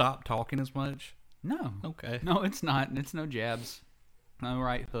stop talking as much? No. Okay. No, it's not. It's no jabs. No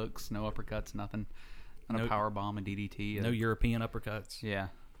right hooks. No uppercuts. Nothing. Not No- a power bomb, a DDT. No European uppercuts. Yeah.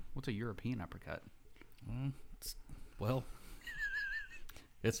 What's a European uppercut? Well,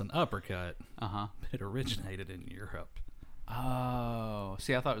 it's an uppercut. Uh-huh. It originated in Europe. Oh.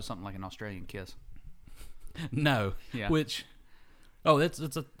 See, I thought it was something like an Australian kiss. No. Yeah. Which? Oh, that's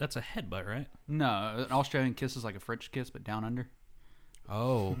a headbutt, right? No, an Australian kiss is like a French kiss, but down under.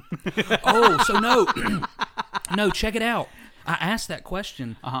 Oh. Oh, so no. No, check it out. I asked that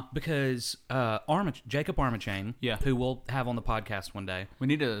question because Jacob Armachain, Yeah. who we'll have on the podcast one day. We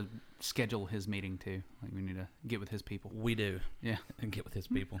need to schedule his meeting too. Like we need to get with his people. We do. Yeah. And get with his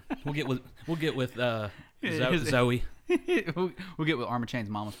people. We'll get with His- Zoe. we'll get with Armor Chain's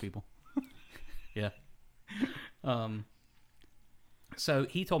mama's people. Yeah. So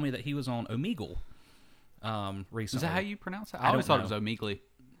he told me that he was on Omegle recently. Is that how you pronounce it? I I always don't thought it was Omegle.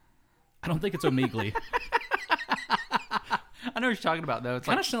 I don't think it's Omegle. I know what you're talking about though. It's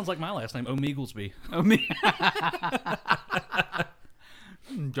Kind like of sounds like my last name, Omeglesby.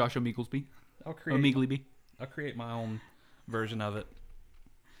 Josh Omeglesby. I'll create Omegleby. I'll create my own version of it.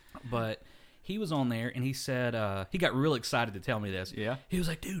 But he was on there and he said he got real excited to tell me this. Yeah. He was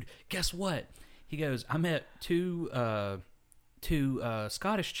like, "Dude, guess what?" He goes, "I met two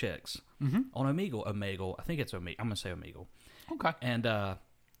Scottish chicks on Omegle. I think it's Omegle. I'm gonna say Omegle." Okay. And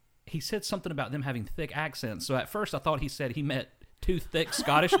he said something about them having thick accents. So at first I thought he said he met two thick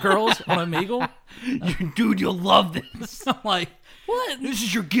Scottish girls on Omegle. Dude, you'll love this. I'm like, what? This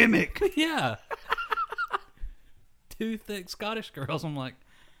is your gimmick. Yeah. Two thick Scottish girls. I'm like,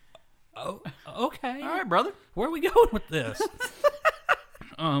 oh, okay. All right, brother. Where are we going with this?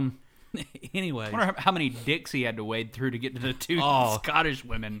 Anyway. I wonder how many dicks he had to wade through to get to the two Scottish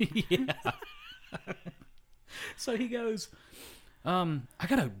women. Yeah. So he goes, I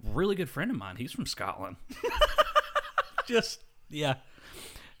got a really good friend of mine. He's from Scotland. Just, yeah.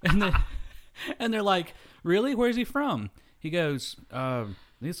 And they're like, really? Where's he from? He goes,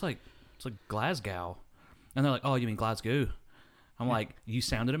 it's like Glasgow. And they're like, oh, you mean Glasgow? I'm like, you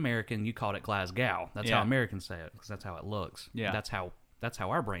sounded American. You called it Glasgow. That's how Americans say it because that's how it looks. Yeah. That's how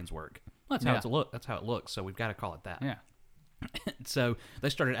our brains work. That's how That's how it looks. So we've got to call it that. Yeah. So they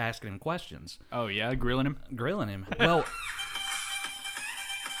started asking him questions. Oh, yeah? Grilling him? Grilling him. Well,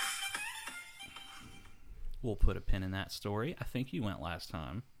 we'll put a pin in that story. I think you went last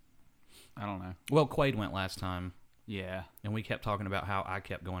time. I don't know. Well, Quaid went last time, Yeah. and we kept talking about how I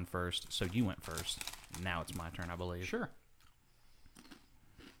kept going first, so you went first. Now it's my turn, I believe. Sure.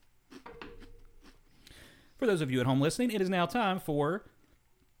 For those of you at home listening, it is now time for...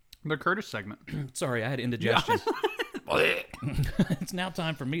 The Curtis segment. Sorry, I had indigestion. It's now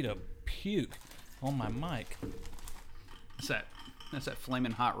time for me to puke on my mic. That's that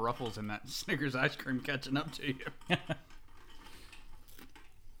flaming hot Ruffles and that Snickers ice cream catching up to you.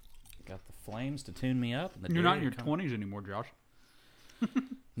 Got the flames to tune me up. And the You're not in dairy your to come- 20s anymore, Josh.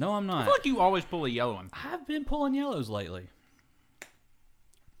 No, I'm I not. feel like you always pull a yellow one. I've been pulling yellows lately.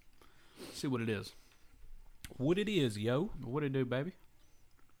 See what it is. What it is, yo? What it do, baby?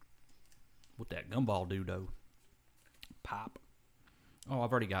 What that gumball do, though? Pop. Oh,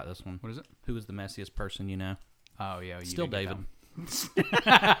 I've already got this one. What is it? Who is the messiest person you know? Oh, yeah. You Still did get David.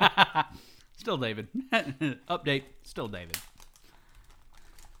 that one. Still David. Update. Still David.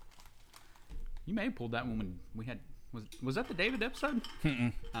 You may have pulled that one when we had... Was that the David episode?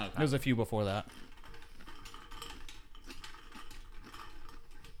 Mm-mm. Oh, okay. There's a few before that.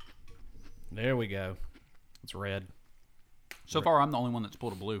 There we go. It's red. So far, I'm the only one that's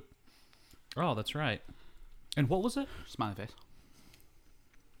pulled a blue. Oh, that's right. And what was it? Smiley face.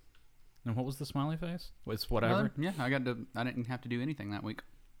 And what was the smiley face? It's whatever. Well, yeah, I didn't have to do anything that week.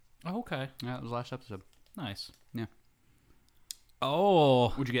 Oh, okay. Yeah, that was last episode. Nice. Yeah. Oh,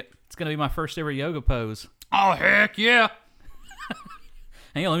 What'd you get? it's gonna be my first ever yoga pose. Oh, heck yeah.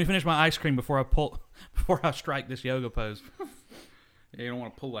 Hang on, let me finish my ice cream before I strike this yoga pose. Yeah, you don't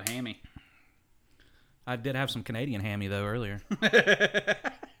want to pull a hammy. I did have some Canadian hammy though earlier.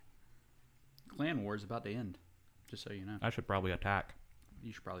 Clan War is about to end, just so you know. I should probably attack.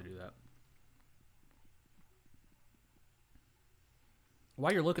 You should probably do that.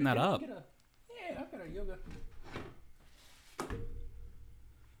 While you're looking that up, Yeah, I've got a yoga.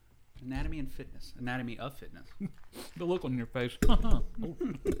 Anatomy and fitness. Anatomy of fitness. The look on your face. Oh.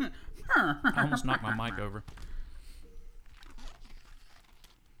 I almost knocked my mic over.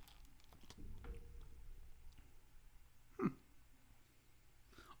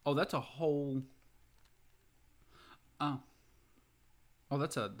 Oh, that's a whole. Oh,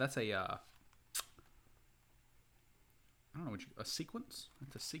 that's a. I don't know what a sequence.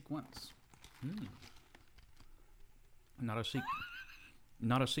 It's a sequence. Not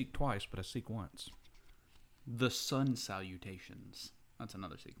a seek twice, but a seek once. The sun salutations. That's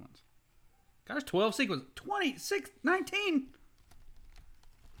another sequence. Guys, 12 sequence. 26, 19.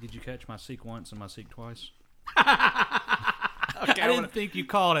 Did you catch my seek once and my seek twice? Okay, I didn't think you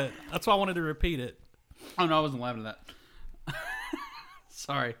caught it. That's why I wanted to repeat it. Oh no, I wasn't laughing at that.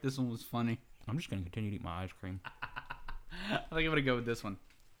 Sorry, this one was funny. I'm just going to continue to eat my ice cream. I think I'm gonna go with this one.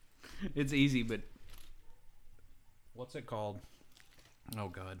 It's easy, but What's it called? Oh,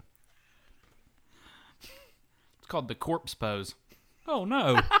 God. it's called the corpse pose. Oh,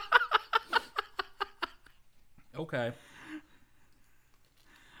 no. Okay.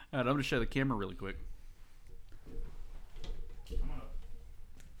 All right, I'm gonna show the camera really quick. I'm going to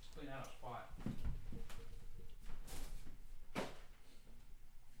clean out a spot.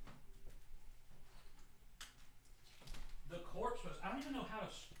 The corpse was... I don't even know how to...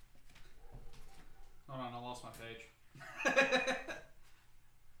 Hold on, I lost my page.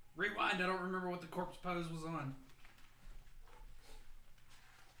 Rewind, I don't remember what the corpse pose was on.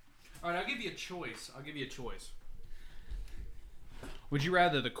 Alright, I'll give you a choice. Would you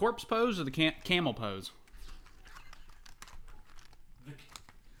rather the corpse pose or the camel pose? The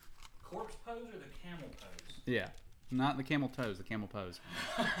corpse pose or the camel pose? Yeah. Not the camel toes, the camel pose.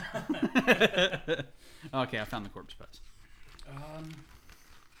 Okay, I found the corpse pose.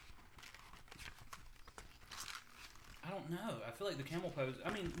 I don't know. I feel like the camel pose.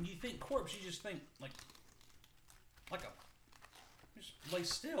 I mean, you think corpse, you just think like a just lay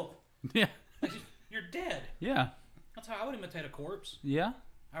still. Yeah. Like you're dead. Yeah. That's how I would imitate a corpse. Yeah.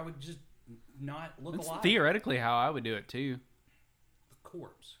 I would just not look That's alive. theoretically how I would do it too. The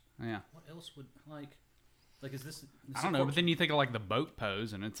corpse. Yeah. What else would like is this I don't know, but then you think of like the boat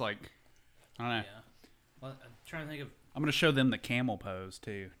pose and it's like I don't know. Yeah. Well, I'm trying to think of. I'm gonna show them the camel pose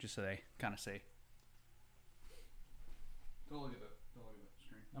too, just so they kind of see. Don't look at the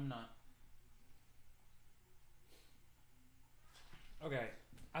screen. I'm not. Okay,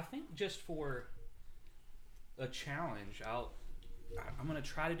 I think just for a challenge, I'm gonna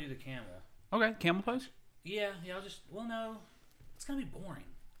try to do the camel. Okay, camel pose. Yeah. I'll just. Well, no, it's gonna be boring.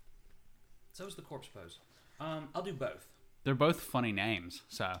 So is the corpse pose. I'll do both. They're both funny names,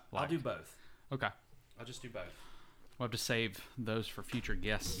 so like, I'll do both. Okay, I'll just do both. we'll have to save those for future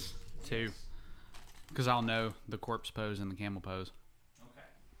guests too, because I'll know the corpse pose and the camel pose.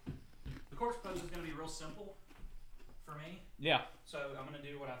 Okay. The corpse pose is gonna be real simple for me. Yeah. So I'm gonna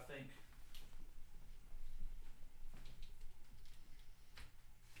do what I think.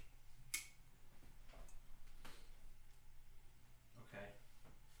 Okay.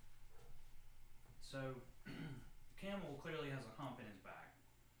 So camel clearly has a hump in his back.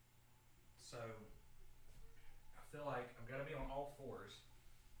 So I feel like I've got to be on all fours,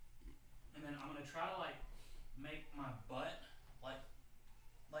 and then I'm gonna try to like make my butt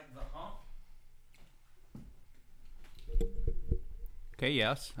like the hump. Okay,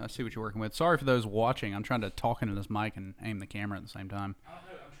 yes, I see what you're working with. Sorry for those watching. I'm trying to talk into this mic and aim the camera at the same time. I don't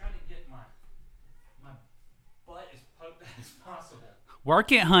know. I'm trying to get my butt as poked as possible.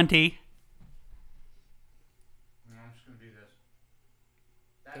 Work it, Hunty. No, I'm just gonna do this.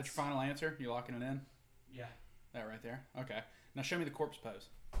 That's your final answer? You locking it in? Yeah. That right there? Okay. Now show me the corpse pose.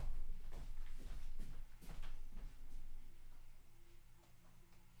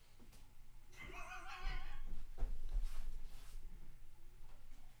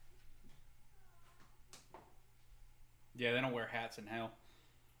 Yeah, they don't wear hats in hell.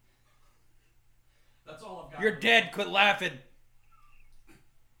 That's all I've got. You're dead. Quit laughing.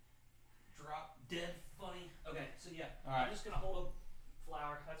 Drop dead funny. Okay, so yeah. All right. I'm just gonna hold a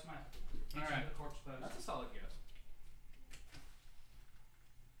flower. That's my All right. the corpse pose. That's a solid guess.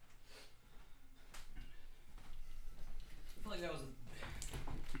 I feel like that was.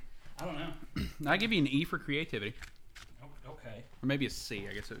 I don't know. I give you an E for creativity, Okay. or maybe a C.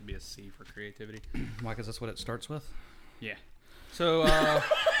 I guess it would be a C for creativity. Why? Because that's what it starts with. Yeah. So,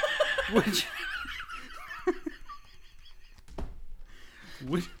 which,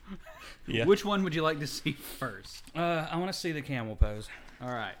 which one would you like to see first? I want to see the camel pose.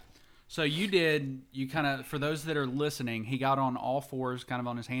 All right. So you kind of, for those that are listening, he got on all fours, kind of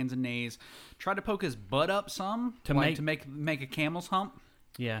on his hands and knees, tried to poke his butt up some To make a camel's hump.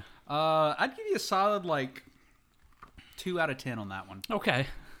 Yeah. I'd give you a solid, 2 out of 10 on that one. Okay.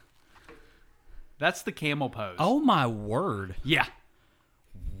 That's the camel pose. Oh, my word. Yeah.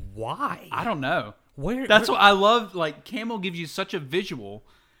 Why? I don't know. That's what I love. Camel gives you such a visual,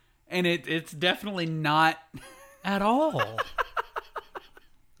 and it's definitely not at all.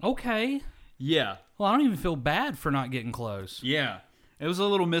 Okay. Yeah. Well, I don't even feel bad for not getting close. Yeah. It was a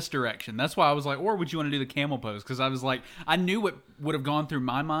little misdirection. That's why I was like, or would you want to do the camel pose? Because I was like, I knew what would have gone through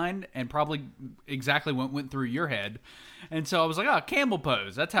my mind and probably exactly what went through your head. And so I was like, camel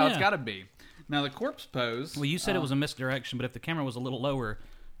pose. That's how it's got to be. Now, the corpse pose. Well, you said it was a misdirection, but if the camera was a little lower,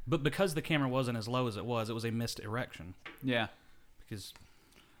 but because the camera wasn't as low as it was a misdirection. Yeah. Because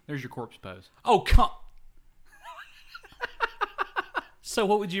there's your corpse pose. Oh, come. So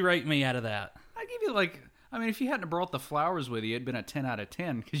what would you rate me out of that? I'd give you if you hadn't brought the flowers with you, it'd been a 10 out of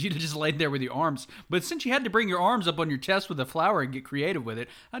 10 because you'd have just laid there with your arms. But since you had to bring your arms up on your chest with the flower and get creative with it,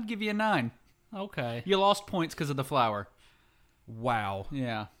 I'd give you a 9. Okay. You lost points because of the flower. Wow.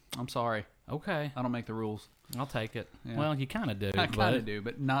 Yeah. I'm sorry. Okay. I don't make the rules. I'll take it. Yeah. Well, you kind of do. I kind of do,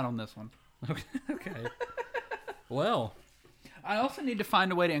 but not on this one. Okay. Well, I also need to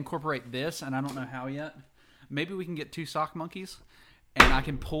find a way to incorporate this, and I don't know how yet. Maybe we can get 2 sock monkeys. And I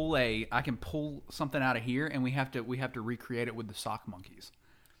can pull something out of here, and we have to recreate it with the sock monkeys.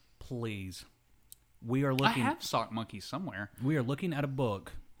 Please, we are looking. I have sock monkeys somewhere. We are looking at a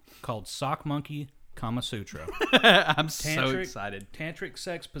book called Sock Monkey Kama Sutra. I'm so excited. Tantric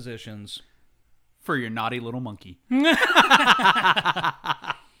sex positions for your naughty little monkey.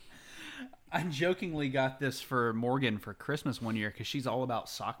 I jokingly got this for Morgan for Christmas one year because she's all about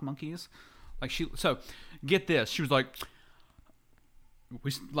sock monkeys. So get this. She was like.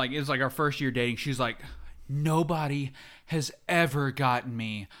 It was our first year dating. She's like, nobody has ever gotten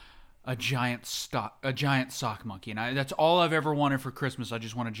me a giant sock monkey, and that's all I've ever wanted for Christmas. I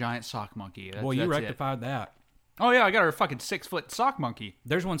just want a giant sock monkey. Well, you rectified that. Oh yeah, I got her a fucking 6-foot sock monkey.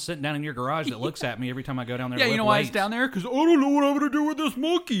 There's one sitting down in your garage that looks at me every time I go down there. Yeah, you know why it's down there? Because I don't know what I'm gonna do with this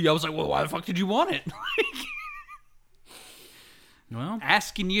monkey. I was like, well, why the fuck did you want it? Well,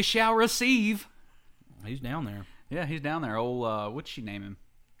 asking you shall receive. He's down there. Yeah, he's down there. What'd she name him?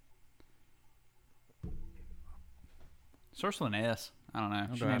 Starts with an S. I don't know.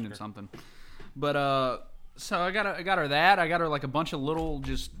 She named him something. But so I got her that. I got her a bunch of little,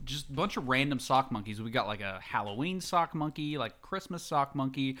 just a bunch of random sock monkeys. We got a Halloween sock monkey, Christmas sock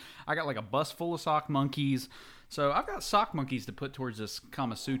monkey. I got a bus full of sock monkeys. So I've got sock monkeys to put towards this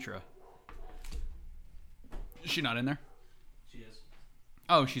Kama Sutra. Is she not in there? She is.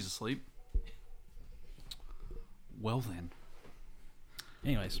 Oh, she's asleep. Well then.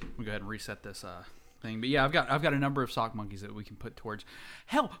 Anyways, we'll go ahead and reset this thing. But yeah, I've got a number of sock monkeys that we can put towards.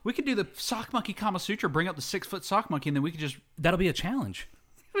 Hell, we could do the sock monkey Kama Sutra, bring up the 6-foot sock monkey, and then we could just... That'll be a challenge.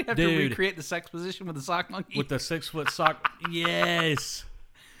 We have to recreate the sex position with the sock monkey. With the 6-foot sock... Yes!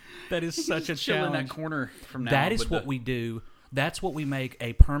 That is such a challenge. Chill in that corner from now. That is what we do. That's what we make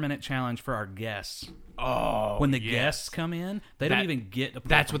a permanent challenge for our guests. Oh, when the guests come in, they don't even get to.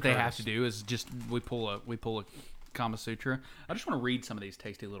 That's what they have to do. Is just we pull a Kama Sutra. I just want to read some of these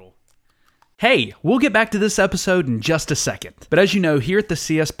tasty little. Hey, we'll get back to this episode in just a second. But as you know, here at the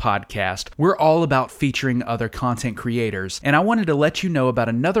CS Podcast, we're all about featuring other content creators. And I wanted to let you know about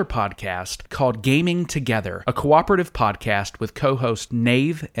another podcast called Gaming Together, a cooperative podcast with co-hosts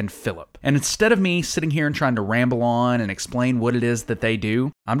Nave and Philip. And instead of me sitting here and trying to ramble on and explain what it is that they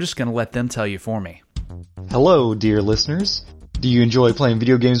do, I'm just going to let them tell you for me. Hello, dear listeners. Do you enjoy playing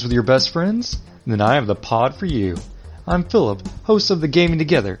video games with your best friends? Then I have the pod for you. I'm Philip, host of the Gaming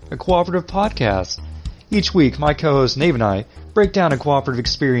Together, a cooperative podcast. Each week, my co-host Nave and I break down a cooperative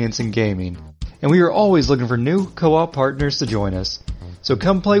experience in gaming, and we are always looking for new co-op partners to join us. So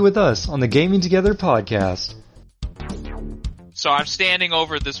come play with us on the Gaming Together podcast. So I'm standing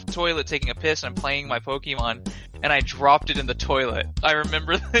over this toilet taking a piss, and I'm playing my Pokemon, and I dropped it in the toilet. I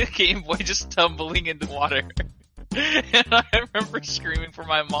remember the Game Boy just tumbling into water. And I remember screaming for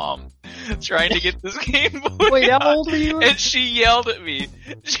my mom, trying to get this Game Boy. Wait, how old were you? And she yelled at me.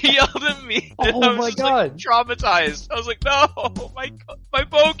 Oh my god. Traumatized. I was like, no, my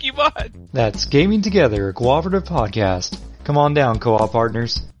Pokemon. That's Gaming Together, a cooperative podcast. Come on down, co-op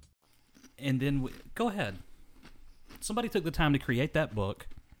partners. And then, go ahead. Somebody took the time to create that book.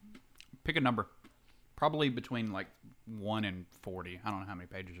 Pick a number. Probably between 1 and 40. I don't know how many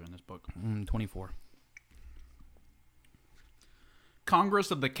pages are in this book. 24. Congress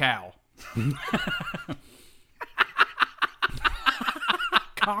of the Cow.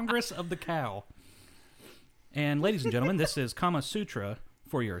 Congress of the Cow. And ladies and gentlemen, this is Kama Sutra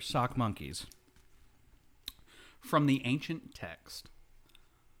for your sock monkeys. From the ancient text.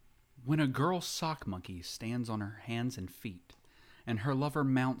 When a girl sock monkey stands on her hands and feet, and her lover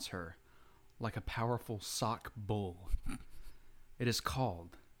mounts her like a powerful sock bull, it is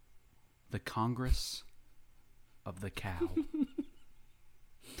called the Congress of the Cow.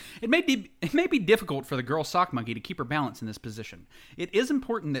 It may be difficult for the girl sock monkey to keep her balance in this position. It is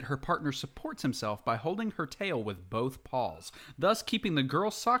important that her partner supports himself by holding her tail with both paws, thus keeping the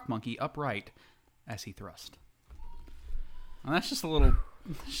girl sock monkey upright as he thrusts. And that's just a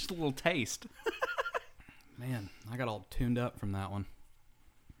little taste. Man, I got all tuned up from that one.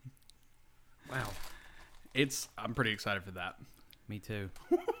 Wow. I'm pretty excited for that. Me too.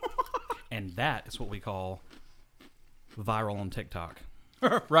 And that is what we call viral on TikTok.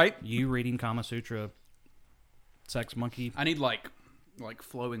 Right? You reading Kama Sutra, sex monkey. I need like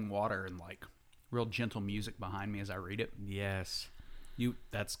flowing water and like real gentle music behind me as I read it. Yes.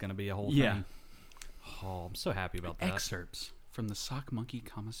 That's going to be a whole Yeah. thing. Oh, I'm so happy about that. Excerpts from the Sock Monkey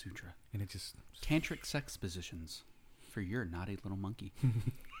Kama Sutra. And it just... Tantric sex positions for your naughty little monkey.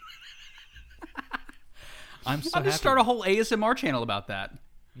 I'm so I'll happy. just start a whole ASMR channel about that.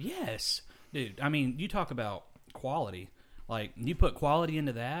 Yes. Dude, I mean, you talk about quality. Like, you put quality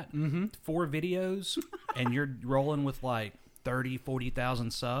into that, 4 videos, and you're rolling with like 30,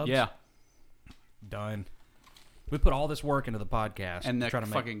 40,000 subs. Yeah. Done. We put all this work into the podcast. And that try to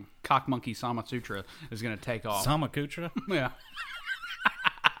fucking cock monkey Sama Sutra is going to take off. Samakutra? Yeah.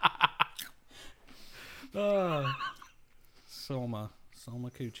 Soma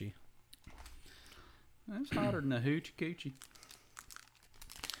Coochie. That's hotter than a hoochie coochie.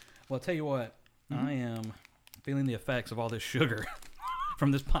 Well, I'll tell you what. I am feeling the effects of all this sugar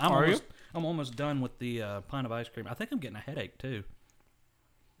from this pint. I'm almost done with the pint of ice cream. I think I'm getting a headache, too.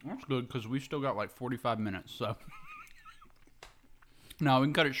 That's good because we've still got like 45 minutes, so. No, we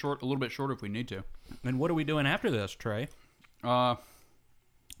can cut it short, a little bit shorter if we need to. And what are we doing after this, Trey? Well,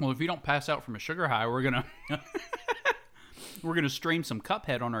 if you don't pass out from a sugar high, we're gonna stream some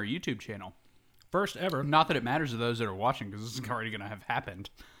Cuphead on our YouTube channel. First ever. Not that it matters to those that are watching, because this is already gonna have happened.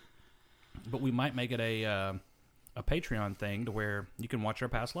 But we might make it a Patreon thing to where you can watch our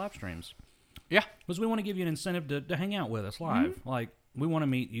past live streams. Yeah, Because we want to give you an incentive to hang out with us live. Like, we want to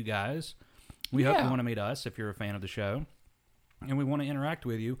meet you guys. We hope you want to meet us if you're a fan of the show. And we want to interact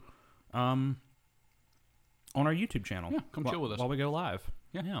with you on our YouTube channel. Yeah, come chill with us. While we go live.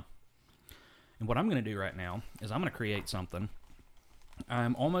 Yeah. And what I'm going to do right now is I'm going to create something.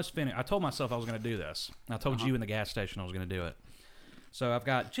 I'm almost finished. I told myself I was going to do this. I told you in the gas station I was going to do it. So I've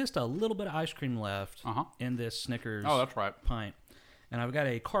got just a little bit of ice cream left in this Snickers that's right. pint. And I've got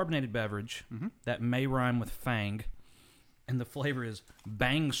a carbonated beverage that may rhyme with fang. And the flavor is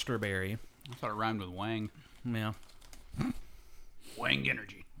Bangsterberry. I thought it rhymed with Wang. Yeah. Wang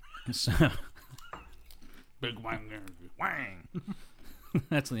energy. So Big Wang energy. Wang.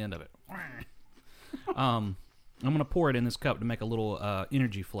 that's the end of it. I'm going to pour it in this cup to make a little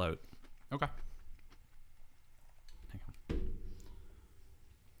energy float. Okay.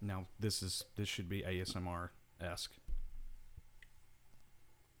 Now, this should be ASMR-esque.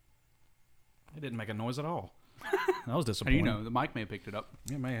 It didn't make a noise at all. That was How do disappointing. you know? The mic may have picked it up.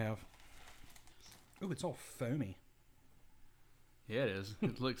 It may have. Oh, it's all foamy. Yeah, it is.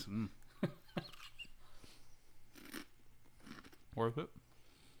 It looks worth it.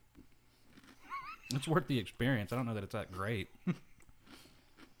 It's worth the experience. I don't know that it's that great. I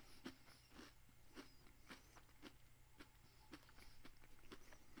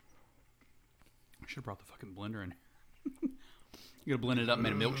should have brought the fucking blender in. You gotta blend it up and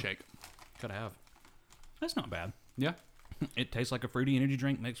made a milkshake. Could have. That's not bad. Yeah. It tastes like a fruity energy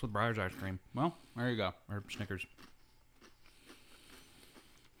drink mixed with Breyers ice cream. Well, there you go. Or Snickers.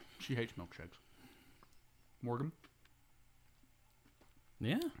 She hates milkshakes. Morgan?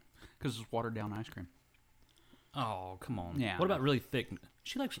 Yeah. Because it's watered down ice cream. Oh, come on. Yeah. What about really thick?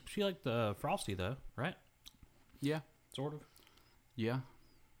 She liked the Frosty, though, right? Yeah. Sort of. Yeah.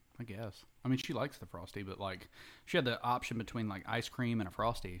 I guess. I mean, she likes the Frosty, but like, she had the option between like ice cream and a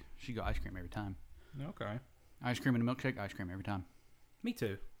Frosty. She'd go ice cream every time. Okay. Ice cream and a milkshake, ice cream every time. Me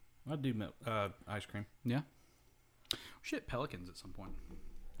too. I'd do ice cream. Yeah. We should hit Pelicans at some point.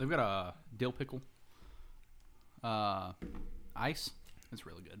 They've got a dill pickle ice. It's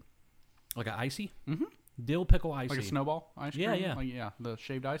really good. Like an icy? Mm-hmm. Dill pickle icy. Like a snowball ice cream? Yeah, yeah. Like, yeah, the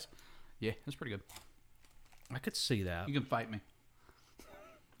shaved ice. Yeah, it's pretty good. I could see that. You can fight me.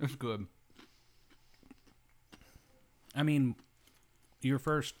 It's good. I mean, your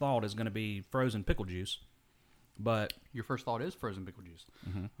first thought is going to be frozen pickle juice, but Your first thought is frozen pickle juice.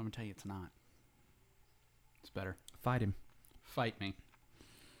 I'm going to tell you it's not. It's better. fight him. Fight me.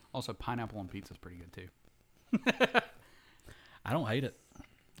 Also, pineapple on pizza is pretty good too. I don't hate it.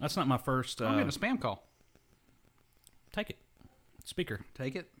 That's not my first. I'm getting a spam call. Take it. Speaker.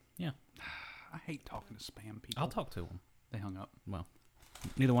 Take it. Yeah. I hate talking to spam people. I'll talk to them. They hung up. Well,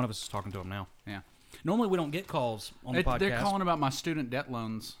 neither one of us is talking to them now. Yeah. Normally we don't get calls on the podcast. They're calling about my student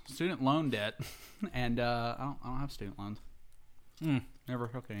loan debt, and I don't have student loans. Never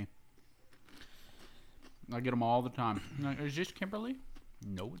took any. I get them all the time. Like, is this Kimberly?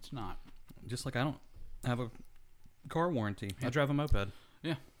 No, it's not. Just like I don't have a car warranty. I drive a moped.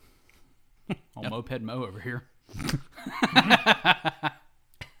 Yeah. Old Moped Mo over here.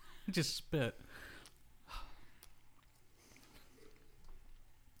 Just spit.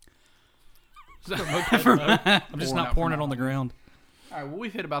 I'm just not pouring it on the ground. All right, well,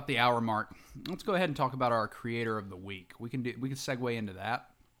 we've hit about the hour mark. Let's go ahead and talk about our creator of the week. We can segue into that.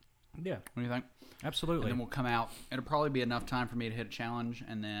 Yeah. What do you think? Absolutely. And then we'll come out. It'll probably be enough time for me to hit a challenge,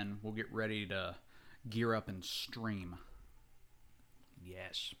 and then we'll get ready to gear up and stream.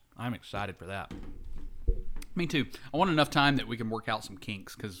 Yes. I'm excited for that. Me too. I want enough time that we can work out some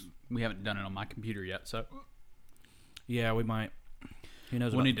kinks, because we haven't done it on my computer yet. So Yeah, we might. Who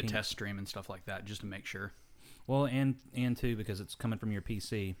knows? we'll need to test stream and stuff like that just to make sure. Well, and too, because it's coming from your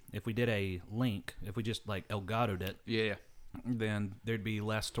PC. If we did a link, if we just like Elgato'd it, Yeah. then there'd be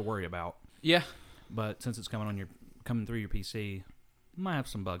less to worry about. Yeah. But since it's coming through your PC, might have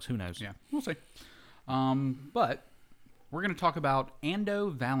some bugs. Who knows? Yeah. We'll see. But we're going to talk about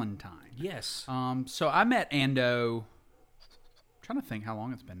Ando Valentine. Yes. So I met Ando. I'm trying to think how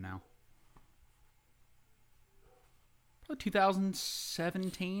long it's been now. Probably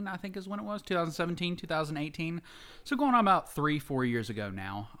 2017, I think is when it was. 2017, 2018. So going on about 3-4 years ago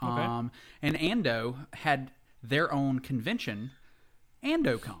now. Okay. And Ando had their own convention,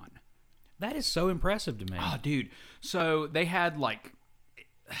 AndoCon. That is so impressive to me. Oh, dude. So they had like,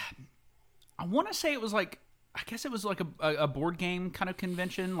 I want to say it was like, I guess it was like a board game kind of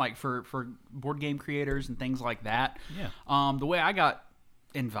convention, like for board game creators and things like that. Yeah. The way I got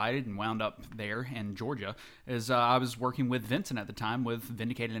invited and wound up there in Georgia is I was working with Vincent at the time with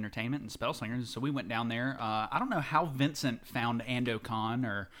Vindicated Entertainment and Spellslingers. So we went down there. I don't know how Vincent found AndoCon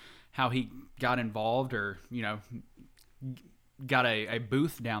or how he got involved or, got a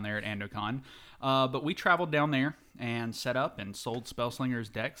booth down there at AndoCon. But we traveled down there and set up and sold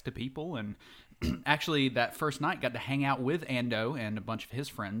Spellslingers decks to people. And actually, that first night, got to hang out with Ando and a bunch of his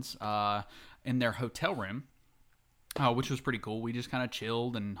friends in their hotel room, which was pretty cool. We just kind of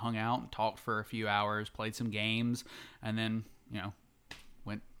chilled and hung out and talked for a few hours, played some games, and then,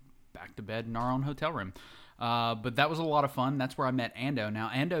 went back to bed in our own hotel room. But that was a lot of fun. That's where I met Ando. Now,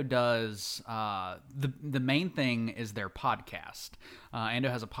 Ando does the main thing is their podcast.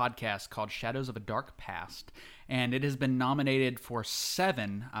 Ando has a podcast called Shadows of a Dark Past, and it has been nominated for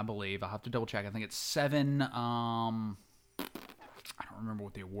 7, I believe. I'll have to double check. I think it's 7. I don't remember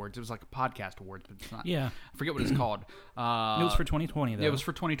what the awards. It was like a podcast awards, but it's not. Yeah, I forget what it's called. It was for 2020 though. It was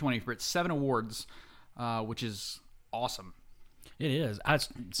for 2020, but it's 7 awards, which is awesome. It is. I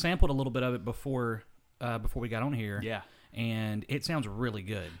sampled a little bit of it before we got on here. Yeah. And it sounds really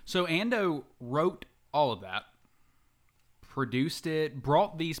good. So Ando wrote all of that, produced it,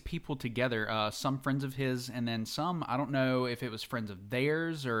 brought these people together, some friends of his, and then some, I don't know if it was friends of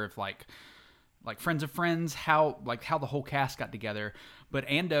theirs or if like friends of friends, how the whole cast got together. But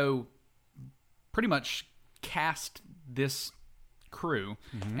Ando pretty much cast this crew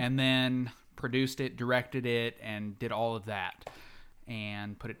and then produced it, directed it, and did all of that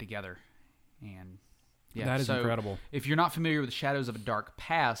and put it together. And yeah, that is incredible. If you're not familiar with Shadows of a Dark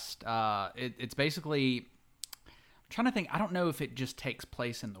Past, it's basically, I'm trying to think, I don't know if it just takes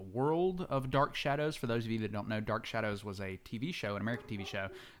place in the world of Dark Shadows. For those of you that don't know, Dark Shadows was a TV show, an American TV show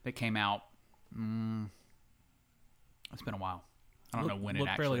that came out, it's been a while. I don't know when it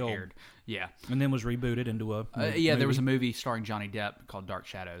actually aired. Yeah. And then was rebooted into a movie. There was a movie starring Johnny Depp called Dark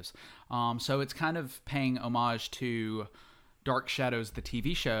Shadows. So it's kind of paying homage to Dark Shadows, the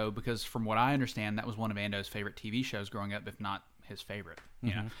TV show, because from what I understand, that was one of Ando's favorite TV shows growing up, if not his favorite,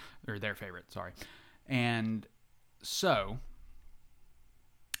 or their favorite, sorry. And so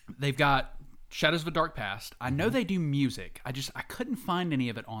they've got Shadows of a Dark Past. I know they do music. I couldn't find any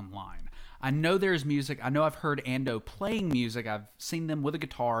of it online. I know there's music. I know I've heard Ando playing music. I've seen them with a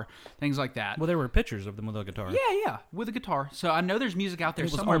guitar, things like that. Well, there were pictures of them with a guitar. Yeah, with a guitar. So I know there's music out there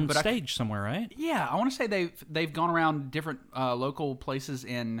somewhere. It was on stage somewhere, right? Yeah, I want to say they've gone around different local places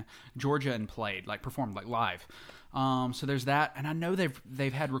in Georgia and played, like performed, like live. So there's that, and I know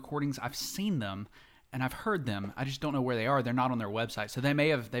they've had recordings. I've seen them, and I've heard them. I just don't know where they are. They're not on their website, so they may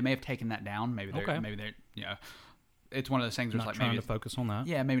have taken that down. Maybe they're it's one of those things where Not it's like trying maybe to focus on that.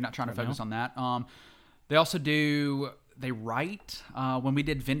 Yeah, maybe not trying to focus on that. They also do they write. When we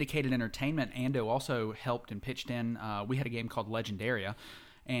did Vindicated Entertainment, Ando also helped and pitched in. We had a game called Legendaria,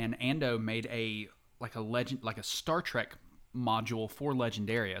 and Ando made a Star Trek module for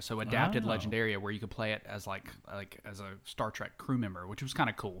Legendaria, so adapted Legendaria where you could play it as like as a Star Trek crew member, which was kind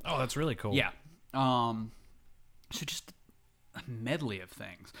of cool. Oh, that's really cool. Yeah. So just a medley of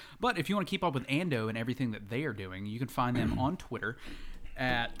things. But if you want to keep up with Ando and everything that they are doing, you can find them on Twitter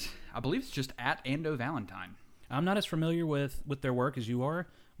at, I believe it's just at Ando Valentine. I'm not as familiar with their work as you are,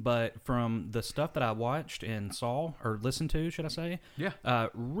 but from the stuff that I watched and saw, or listened to, should I say? Yeah.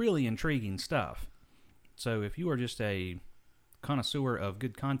 Really intriguing stuff. So if you are just a connoisseur of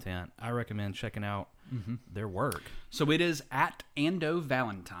good content, I recommend checking out their work. So it is at Ando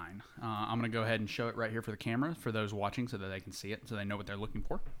Valentine. I'm going to go ahead and show it right here for the camera for those watching so that they can see it, so they know what they're looking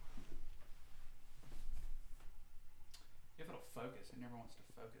for. If it'll focus, it never wants to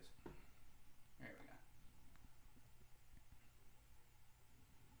focus. There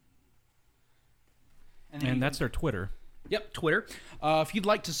we go. And that's their Twitter. Yep, Twitter. If you'd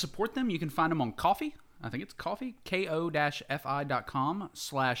like to support them, you can find them on Coffee. I think it's Coffee,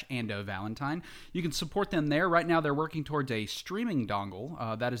 ko-fi.com/Ando Valentine. You can support them there. Right now, they're working towards a streaming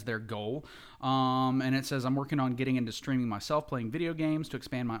dongle. That is their goal. And it says, I'm working on getting into streaming myself, playing video games to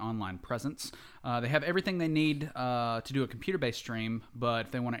expand my online presence. They have everything they need to do a computer-based stream, but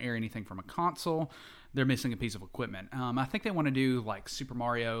if they want to air anything from a console, they're missing a piece of equipment. I think they want to do like Super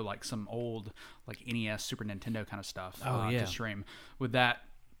Mario, like some old like NES, Super Nintendo kind of stuff to stream. With that,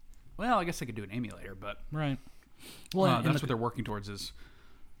 well, I guess they could do an emulator, but right. Well, that's what they're working towards is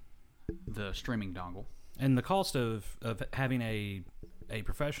the streaming dongle. And the cost of having a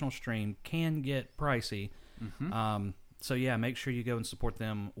professional stream can get pricey. So yeah, make sure you go and support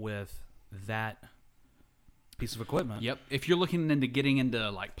them with that piece of equipment. Yep. If you're looking into getting into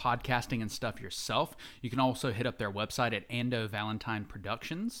like podcasting and stuff yourself, you can also hit up their website at Ando Valentine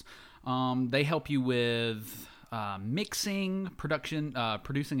Productions. They help you with mixing, production,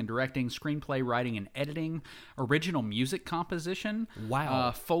 producing and directing, screenplay writing and editing, original music composition,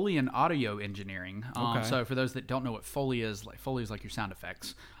 Foley and audio engineering. So for those that don't know what Foley is like your sound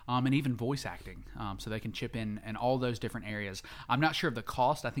effects, and even voice acting. So they can chip in all those different areas. I'm not sure of the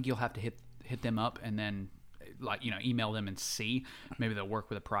cost. I think you'll have to hit them up and then email them and see. Maybe they'll work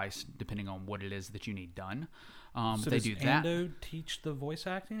with a price depending on what it is that you need done. So they does do that. Ando teach the voice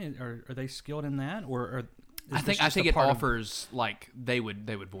acting? Are they skilled in that, or I think it offers like they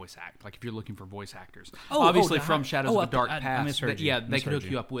would voice act, like if you're looking for voice actors. Obviously from Shadows of the Dark Past, they could hook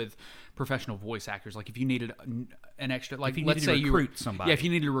you up with professional voice actors. Like if you needed an extra, like let's say you recruit somebody. Yeah, if you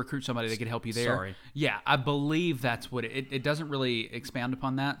needed to recruit somebody, they could help you there. Sorry. Yeah, I believe that's what it doesn't really expound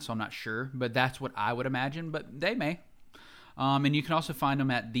upon that, so I'm not sure, but that's what I would imagine. But they may. And you can also find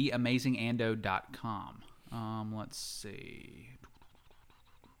them at theamazingando.com. Let's see.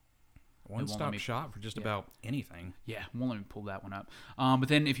 One-stop shop for just about anything. Yeah, won't let me pull that one up. But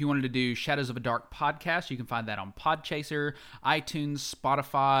then if you wanted to do Shadows of a Dark podcast, you can find that on Podchaser, iTunes,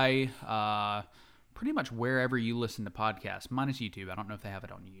 Spotify, pretty much wherever you listen to podcasts, minus YouTube. I don't know if they have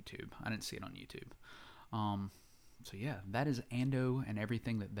it on YouTube. I didn't see it on YouTube. So yeah, that is Ando and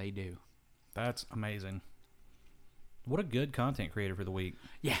everything that they do. That's amazing. What a good content creator for the week.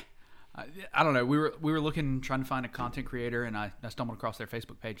 Yeah. I don't know. We were looking, trying to find a content creator, and I stumbled across their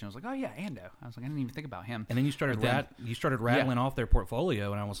Facebook page, and I was like, "Oh yeah, Ando." I was like, I didn't even think about him. And then you started rattling off their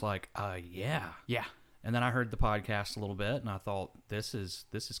portfolio, and I was like, yeah. And then I heard the podcast a little bit, and I thought, this is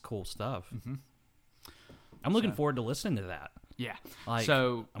cool stuff. I'm looking forward to listening to that. Yeah.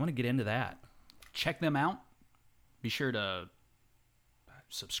 So I'm gonna get into that. Check them out. Be sure to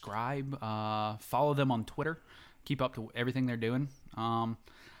subscribe. Follow them on Twitter. Keep up to everything they're doing.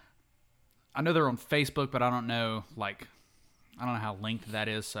 I know they're on Facebook, but I don't know how linked that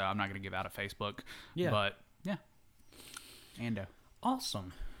is, so I'm not going to give out a Facebook. Yeah. But, yeah. Ando.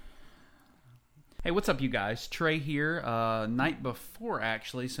 Awesome. Hey, what's up, you guys? Trey here. Night before,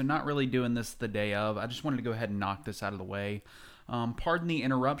 actually, so not really doing this the day of. I just wanted to go ahead and knock this out of the way. Pardon the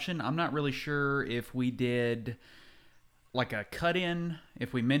interruption. I'm not really sure if we did like a cut-in,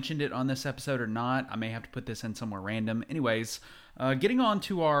 if we mentioned it on this episode or not. I may have to put this in somewhere random. Anyways, getting on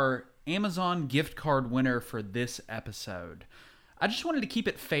to our Amazon gift card winner for this episode. I just wanted to keep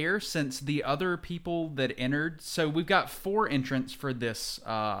it fair since the other people that entered, so we've got 4 entrants for this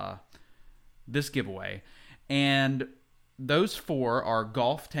this giveaway, and those 4 are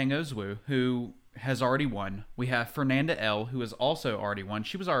Golf Tango Zwu, who has already won. We have Fernanda L, who has also already won.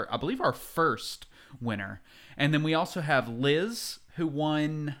 She was I believe our first winner. And then we also have Liz, who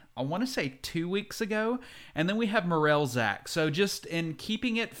won, I want to say 2 weeks ago. And then we have Morel Zach. So just in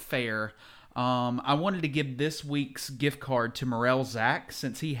keeping it fair, I wanted to give this week's gift card to Morel Zach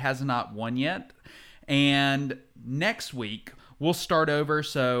since he has not won yet. And next week, we'll start over.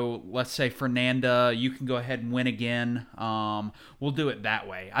 So let's say Fernanda, you can go ahead and win again. We'll do it that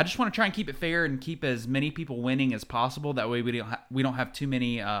way. I just want to try and keep it fair and keep as many people winning as possible. That way we don't have too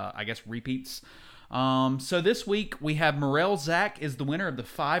many, repeats. So this week we have Morel Zach is the winner of the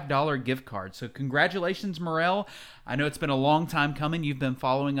 $5 gift card. So congratulations, Morel. I know it's been a long time coming. You've been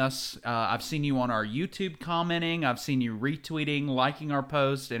following us. I've seen you on our YouTube commenting. I've seen you retweeting, liking our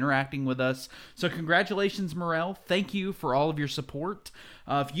posts, interacting with us. So congratulations, Morel. Thank you for all of your support.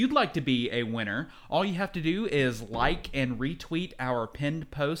 If you'd like to be a winner, all you have to do is like and retweet our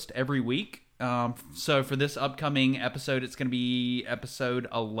pinned post every week. So for this upcoming episode, it's going to be episode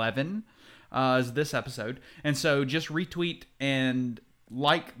 11. Is this episode. And so just retweet and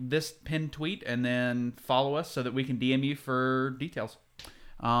like this pinned tweet and then follow us so that we can DM you for details.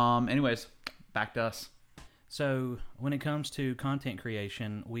 Anyways, back to us. So when it comes to content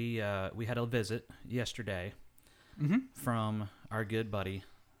creation, we had a visit yesterday from our good buddy,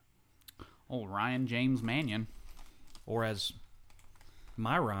 Old Ryan James Mannion. or as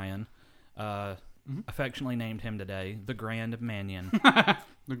my Ryan affectionately named him today, the Grand Mannion.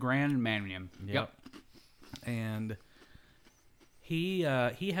 The Grand Mannion. Yep. And he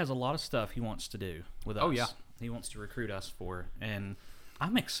has a lot of stuff he wants to do with us. Oh, yeah. He wants to recruit us for, and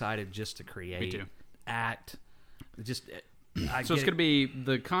I'm excited just to create, Me too. act, just. So it's going to be,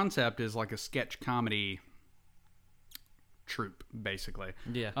 the concept is like a sketch comedy troupe, basically.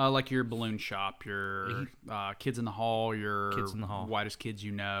 Yeah. Like your Balloon Shop, your Kids in the Hall, your Kids in the Hall. Whitest Kids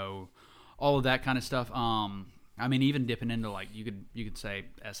You Know, all of that kind of stuff. I mean, even dipping into like you could say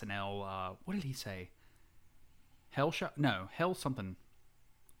SNL. What did he say? Hell Shop? No, Hell something.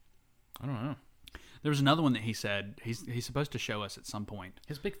 I don't know. There was another one that he said he's supposed to show us at some point.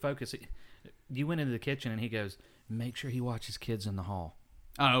 His big focus. You went into the kitchen and he goes, "Make sure he watches Kids in the Hall."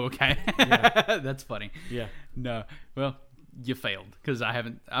 Oh, okay. That's funny. Yeah. No, well, you failed because I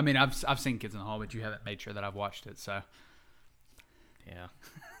haven't. I mean, I've seen Kids in the Hall, but you haven't made sure that I've watched it. So, yeah.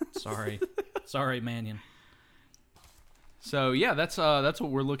 Sorry, Mannion. So yeah, that's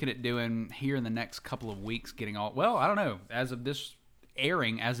what we're looking at doing here in the next couple of weeks. Getting all well, I don't know. As of the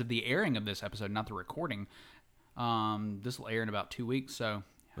airing of this episode, not the recording, this will air in about 2 weeks. So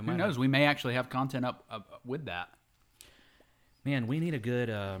who knows? We may actually have content up with that. Man, we need a good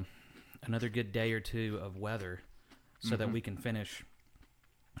another good day or two of weather so that we can finish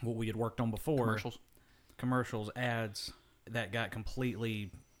what we had worked on before. Commercials, ads that got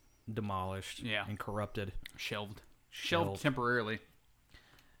completely demolished and corrupted. Shelved temporarily.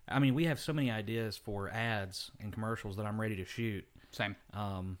 I mean, we have so many ideas for ads and commercials that I'm ready to shoot. Same.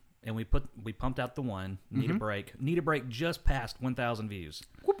 And we pumped out the one. Need a break just past 1,000 views.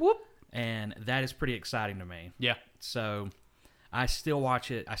 Whoop whoop. And that is pretty exciting to me. Yeah. So I still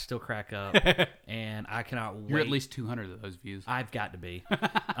watch it. I still crack up, and I cannot wait. You're at least 200 of those views. I've got to be.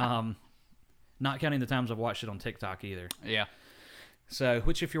 Not counting the times I've watched it on TikTok either. Yeah. So,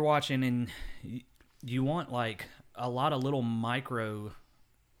 which if you're watching and you want like a lot of little micro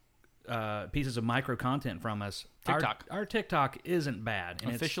pieces of micro content from us, TikTok. Our TikTok isn't bad.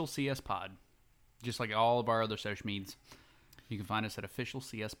 And Official CS Pod. Just like all of our other social medias. You can find us at Official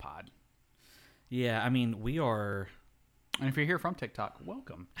CS Pod. Yeah, I mean, we are... And if you're here from TikTok,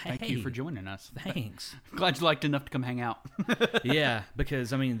 welcome. Thank you for joining us. Thanks. Glad you liked enough to come hang out. Yeah,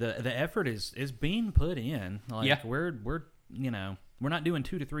 because, I mean, the effort is being put in. Like, we're not doing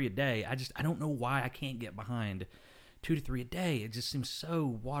 2 to 3 a day. I don't know why I can't get behind 2 to 3 a day. It just seems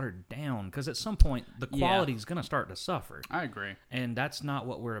so watered down because at some point the quality is going to start to suffer. I agree. And that's not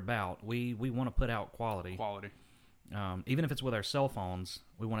what we're about. We want to put out quality. Even if it's with our cell phones,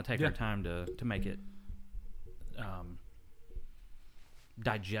 we want to take our time to make it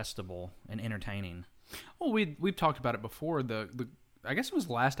digestible and entertaining. Well, we've talked about it before. I guess it was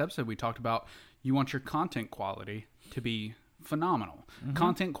the last episode we talked about you want your content quality to be phenomenal. Mm-hmm.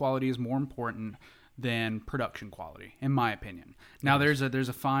 Content quality is more important than production quality, in my opinion. Now, there's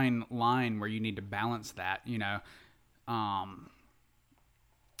a fine line where you need to balance that, to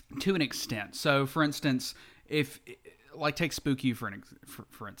an extent. So, for instance, if take Spook You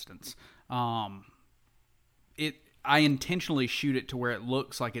for instance, I intentionally shoot it to where it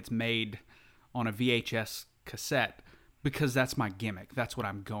looks like it's made on a VHS cassette because that's my gimmick. That's what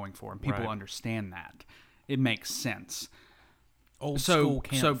I'm going for, and people understand that. It makes sense. Old school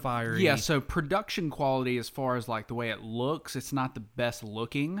campfire. Yeah, so production quality as far as like the way it looks, it's not the best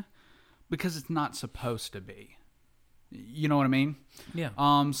looking because it's not supposed to be. You know what I mean?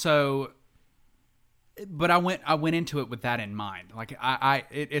 Yeah. So but I went into it with that in mind. Like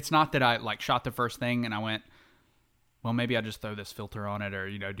it's not that I like shot the first thing and I went, well, maybe I just throw this filter on it or,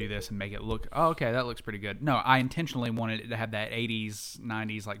 do this and make it look, oh, okay, that looks pretty good. No, I intentionally wanted it to have that 80s,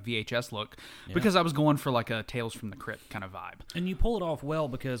 90s, like VHS look because I was going for like a Tales from the Crypt kind of vibe. And you pull it off well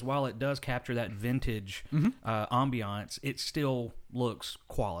because while it does capture that vintage ambiance, it still looks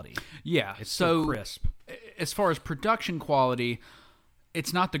quality. Yeah. It's so crisp. As far as production quality,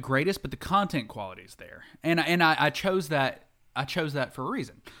 it's not the greatest, but the content quality is there. And I chose that for a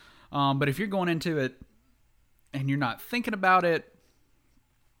reason. But if you're going into it, and you're not thinking about it,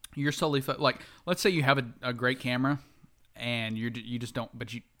 you're solely like, let's say you have a great camera and you just don't,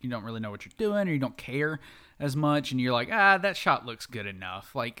 but you don't really know what you're doing or you don't care as much and you're like, that shot looks good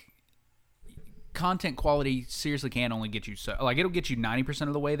enough. Like, content quality seriously can only get you it'll get you 90%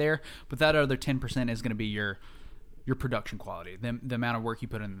 of the way there, but that other 10% is going to be your production quality, the amount of work you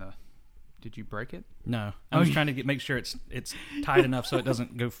put in the. Did you break it? No, I was trying to make sure it's tight enough so it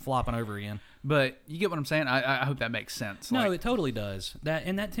doesn't go flopping over again. But you get what I'm saying. I hope that makes sense. No, it totally does. That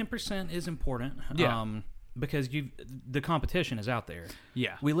 10% is important. Yeah. Because the competition is out there.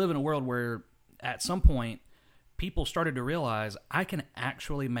 Yeah. We live in a world where at some point people started to realize I can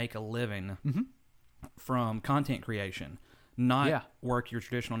actually make a living from content creation, not work your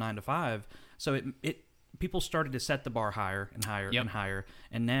traditional 9 to 5. So it people started to set the bar higher and higher and higher,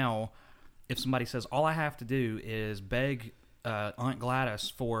 and now. If somebody says all I have to do is beg Aunt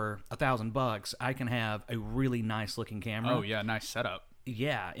Gladys for $1,000, I can have a really nice looking camera. Oh yeah, nice setup.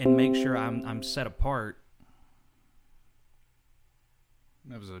 Yeah, and make sure I'm set apart.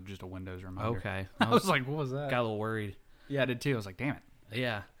 That was just a Windows reminder. Okay, I was like, what was that? Got a little worried. Yeah, I did too. I was like, damn it.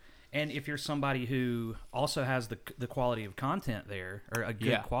 Yeah, and if you're somebody who also has the quality of content there or a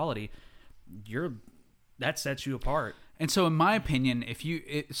good quality, that sets you apart. And so, in my opinion, if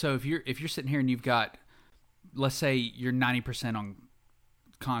you're sitting here and you've got, let's say you're 90% on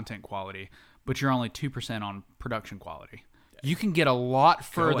content quality, but you're only 2% on production quality, you can get a lot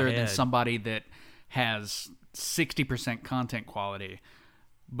further than somebody that has 60% content quality,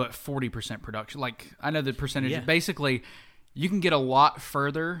 but 40% production. Like, I know the percentage. Yeah. Basically, you can get a lot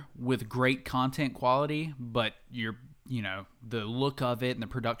further with great content quality, but the look of it and the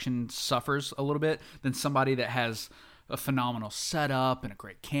production suffers a little bit than somebody that has a phenomenal setup and a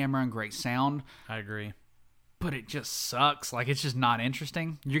great camera and great sound. I agree. But it just sucks. Like, it's just not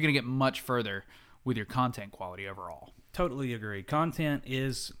interesting. You're going to get much further with your content quality overall. Totally agree. Content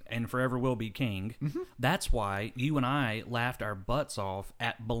is and forever will be king. Mm-hmm. That's why you and I laughed our butts off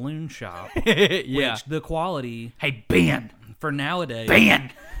at Balloon Shop. Which the quality... Hey, Ben! For nowadays...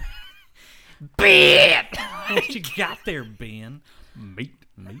 Ben! Ben! What you got there, Ben? Meat.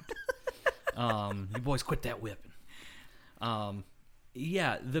 You boys quit that whipping.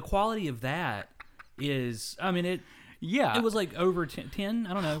 The quality of that is, it was like over 10,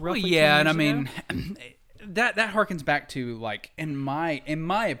 I don't know, roughly 10 years ago. that harkens back to, like, in my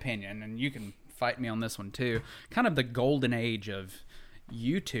opinion, and you can fight me on this one too, kind of the golden age of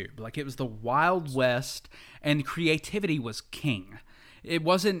YouTube. Like, it was the Wild West and creativity was king. It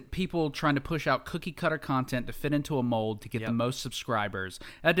wasn't people trying to push out cookie cutter content to fit into a mold to get the most subscribers.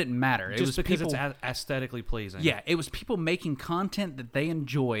 That didn't matter. It was because people, it's aesthetically pleasing. Yeah, it was people making content that they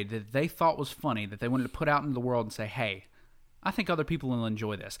enjoyed, that they thought was funny, that they wanted to put out into the world and say, hey, I think other people will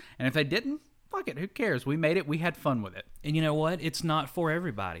enjoy this. And if they didn't, fuck it, who cares? We made it, we had fun with it. And you know what? It's not for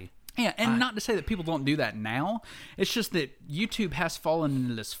everybody. Yeah, and not to say that people don't do that now. It's just that YouTube has fallen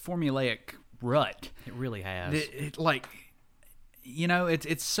into this formulaic rut. It really has.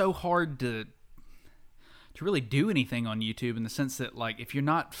 It's so hard to really do anything on YouTube in the sense that, like, if you're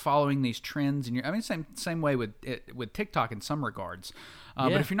not following these trends, and same way with TikTok in some regards.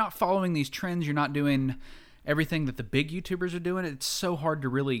 But if you're not following these trends, you're not doing everything that the big YouTubers are doing. It's so hard to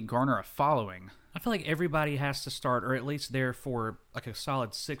really garner a following. I feel like everybody has to start, or at least there for like a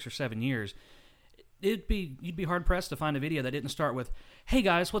solid 6 or 7 years. You'd be hard pressed to find a video that didn't start with, "Hey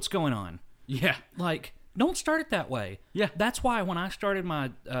guys, what's going on?" Yeah, like. Don't start it that way. Yeah. That's why when I started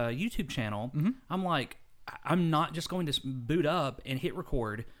my YouTube channel, I'm like, I'm not just going to boot up and hit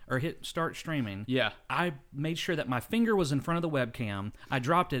record or hit start streaming. Yeah. I made sure that my finger was in front of the webcam. I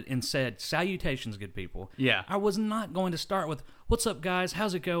dropped it and said, salutations, good people. Yeah. I was not going to start with, what's up, guys?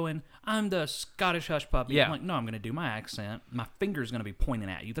 How's it going? I'm the Scottish Hush Puppy. Yeah. I'm like, no, I'm going to do my accent. My finger's going to be pointing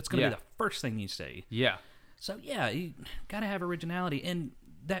at you. That's going to be the first thing you see. Yeah. So, yeah, you got to have originality. And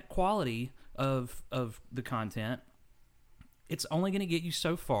that quality of the content, it's only going to get you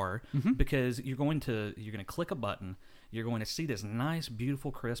so far because you're going to click a button, you're going to see this nice,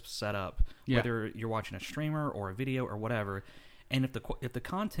 beautiful, crisp setup, whether you're watching a streamer or a video or whatever, And if the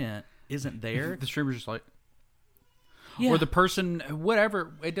content isn't there, The streamer's just like, yeah, or the person,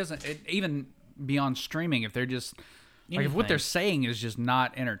 whatever. It doesn't even beyond streaming. If they're just like, if what they're saying is just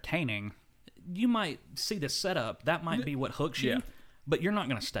not entertaining, you might see the setup. That might be what hooks you, Yeah. but you're not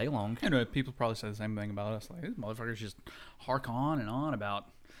going to stay long. you know, people probably say the same thing about us. Like, these motherfuckers just hark on and on about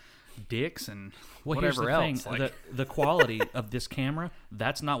dicks and Well, whatever here's the else. thing: Like, the quality of this camera,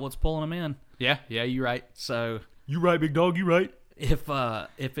 that's not what's pulling them in. yeah, you're right. So You right, big dog. You right.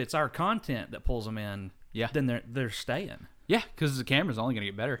 if it's our content that pulls them in, Yeah. then they're staying. Yeah, because the camera's only going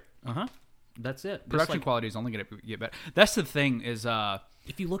to get better. That's it. Just Production like, quality is only going to get better. That's the thing is,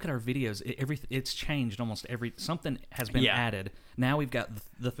 if you look at our videos, it's changed almost something has been Yeah. added. Now we've got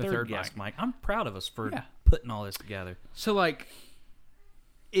the third guest mic. I'm proud of us for Yeah. putting all this together. so like,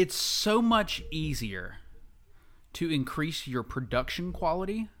 it's so much easier to increase your production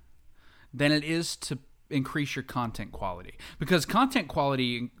quality than it is to increase your content quality, because content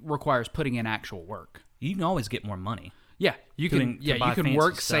quality requires putting in actual work. You can always get more money. Yeah, you can. To Yeah, buy you can fancy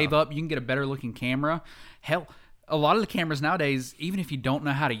work, stuff. save up. You can get a better looking camera. Hell, a lot of the cameras nowadays, even if you don't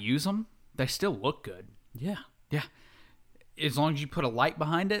know how to use them, they still look good. Yeah. Yeah, as long as you put a light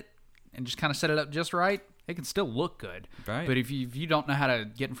behind it and just kind of set it up just right, it can still look good. Right. But if you don't know how to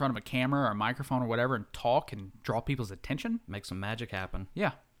get in front of a camera or a microphone or whatever and talk and draw people's attention, Make some magic happen.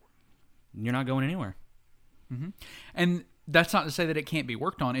 yeah. You're not going anywhere. And that's not to say that it can't be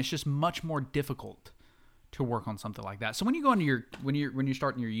worked on. It's just much more difficult to work on something like that. So when you go into your when you're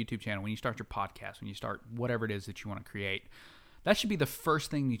starting your YouTube channel, when you start your podcast, when you start whatever it is that you want to create, that should be the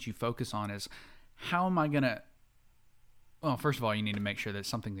first thing that you focus on is how am I gonna. Well, first of all, you need to make sure that it's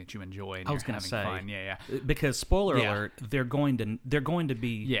something that you enjoy. And I was going to say, fun. Yeah. Because spoiler Yeah. alert, they're going to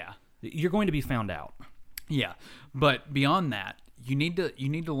be Yeah. You're going to be found out. Yeah, but beyond that, you need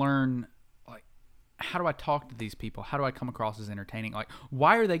to learn, like, how do I talk to these people? How do I come across as entertaining? Like,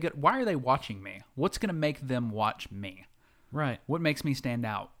 why are they good? Why are they watching me? What's going to make them watch me? Right. What makes me stand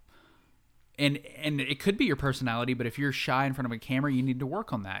out? And it could be your personality, but if you're shy in front of a camera, you need to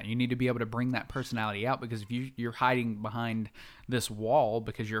work on that. You need to be able to bring that personality out, because if you're hiding behind this wall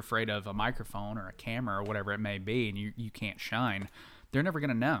because you're afraid of a microphone or a camera or whatever it may be, and you can't shine, they're never going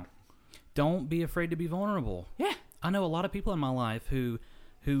to know. Don't be afraid to be vulnerable. Yeah. I know a lot of people in my life who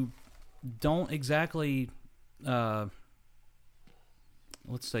don't exactly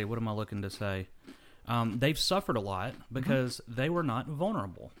let's say, what am I looking to say? They've suffered a lot because they were not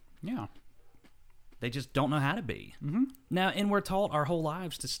vulnerable. Yeah. They just don't know how to be. Now, and we're taught our whole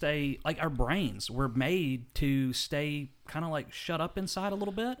lives to stay, like, our brains were made to stay kind of like shut up inside a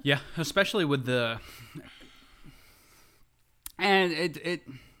little bit. Yeah, especially with the, and it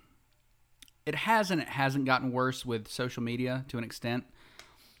hasn't gotten worse with social media to an extent,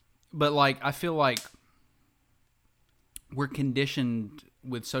 but like I feel like we're conditioned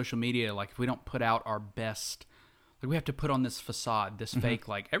with social media. Like, if we don't put out our best, like, we have to put on this facade, this fake,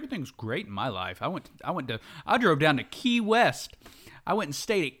 like, everything's great in my life. I drove down to Key West. I went and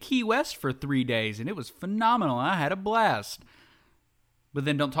stayed at Key West for 3 days, and it was phenomenal. I had a blast. But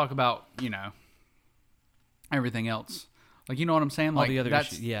then don't talk about, everything else. Like, you know what I'm saying? Like, the other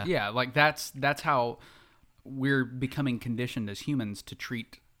that's, issues, yeah. Yeah, like, that's how we're becoming conditioned as humans to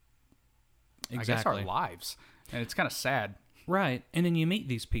treat, I guess, our lives. And it's kind of sad. Right. And then you meet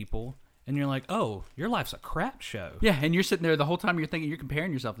these people, and you're like, oh, your life's a crap show. Yeah, and you're sitting there the whole time you're thinking, you're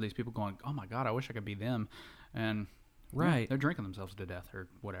comparing yourself to these people going, oh my God, I wish I could be them. And Right. they're drinking themselves to death or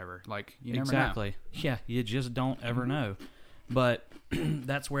whatever. Like, you never Exactly. Yeah, you just don't ever know. But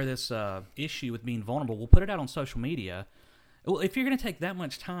that's where this issue with being vulnerable, we'll put it out on social media. Well, if you're going to take that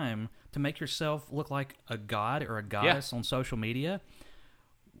much time to make yourself look like a god or a goddess on social media,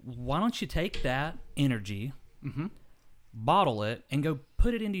 why don't you take that energy, bottle it, and go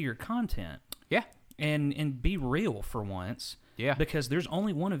put it into your content? Yeah. And be real for once. Yeah. Because there's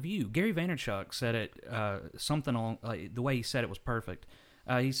only one of you. Gary Vaynerchuk said it, something along, the way he said it was perfect.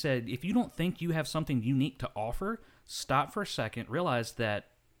 He said, if you don't think you have something unique to offer, stop for a second, realize that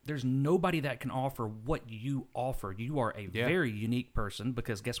there's nobody that can offer what you offer. You are a very unique person,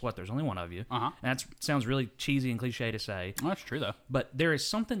 because guess what? There's only one of you. Uh-huh. And that sounds really cheesy and cliche to say. Well, that's true, though. But there is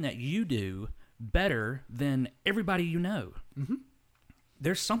something that you do better than everybody you know.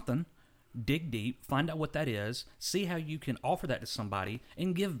 There's something. Dig deep, find out what that is, see how you can offer that to somebody,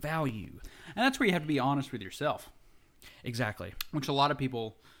 and give value. And that's where you have to be honest with yourself, Exactly. which a lot of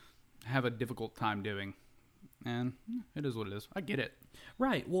people have a difficult time doing. And it is what it is. I get it.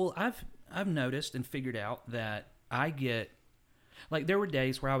 Right. Well, I've noticed and figured out that I get, like, there were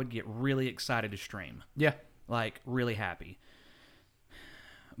days where I would get really excited to stream, Yeah. like really happy.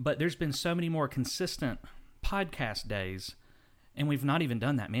 But there's been so many more consistent podcast days and we've not even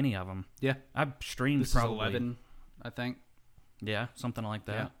done that many of them. Yeah. I've streamed This probably is 11, I think. Yeah, something like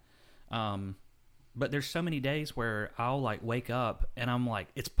that. But there's so many days where I'll like wake up and I'm like,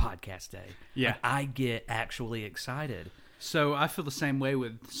 it's podcast day. Yeah. Like, I get actually excited. So I feel the same way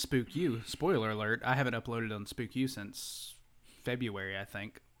with Spook You. Spoiler alert, I haven't uploaded on Spook You since February, I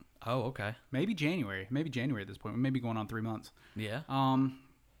think. Oh, okay. Maybe January. Maybe January at this point. Maybe going on 3 months. Yeah. And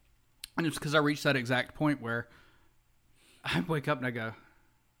it's because I reached that exact point where I wake up and I go,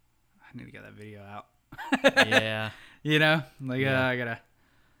 I need to get that video out. Yeah. You know? Like, Yeah.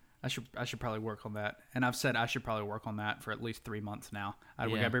 I should probably work on that. And I've said I should probably work on that for at least 3 months now. I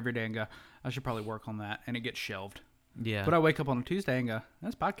wake Yeah. up every day and go, I should probably work on that. And it gets shelved. Yeah. But I wake up on a Tuesday and go,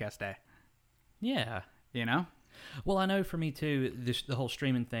 that's podcast day. Yeah. You know? Well, I know for me too, the whole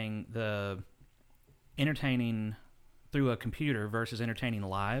streaming thing, the entertaining through a computer versus entertaining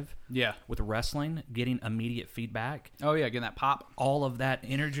live Yeah. with wrestling, getting immediate feedback, Oh, yeah, getting that pop. all of that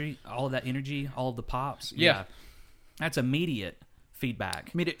energy, all of the pops. Yeah. That's immediate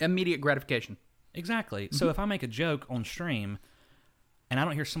feedback. Immediate gratification. Exactly. So if I make a joke on stream and I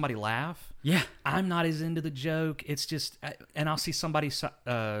don't hear somebody laugh, Yeah. I'm not as into the joke. It's just, and I'll see somebody say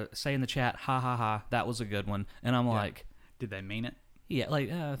in the chat, ha ha ha, that was a good one. And I'm like, Did they mean it? yeah, like,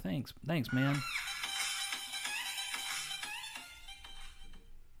 thanks, man.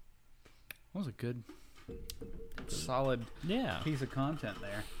 That was a good, solid Yeah. piece of content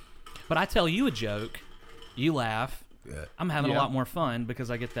there. But I tell you a joke, you laugh. I'm having a Yeah. lot more fun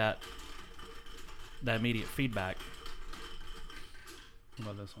because I get that immediate feedback. What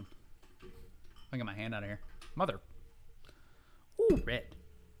about this one? I get my hand out of here. Mother. Ooh, red.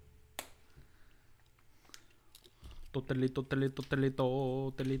 Totally, totally, totally, totally,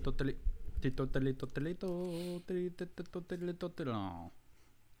 totally, totally, totally, totally, totally, totally. Oh,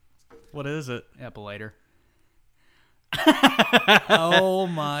 What is it? epilator. Oh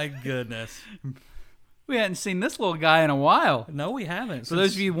my goodness. We hadn't seen this little guy in a while. No, we haven't. For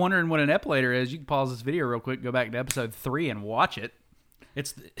those of you wondering what an epilator is, you can pause this video real quick, go back to episode 3 and watch it.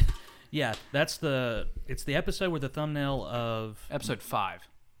 It's it's the episode with the thumbnail of Episode 5.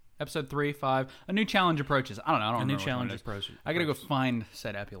 Episode 3, 5. A new challenge approaches. I don't know. I don't a new remember challenge which one it is. approach. I gotta go find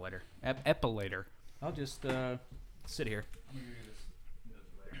said epilator. Epilator. I'll just sit here.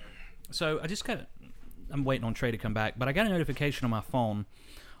 So I'm waiting on Trey to come back, but I got a notification on my phone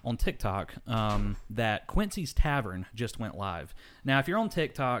on TikTok that Quincy's Tavern just went live. Now, if you're on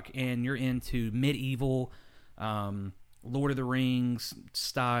TikTok and you're into medieval, Lord of the Rings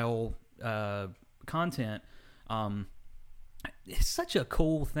style content, it's such a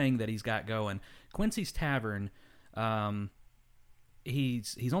cool thing that he's got going. Quincy's Tavern,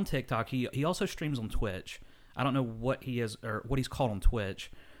 he's on TikTok. He also streams on Twitch. I don't know what he is or what he's called on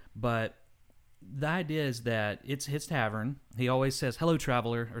Twitch, but the idea is that it's his tavern. He always says "Hello,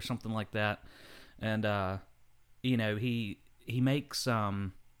 traveler" or something like that, and he makes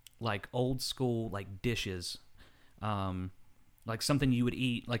like old school like dishes, like something you would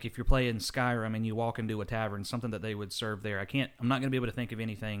eat like if you're playing Skyrim and you walk into a tavern, something that they would serve there. I'm not gonna be able to think of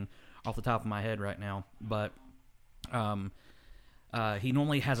anything off the top of my head right now, but he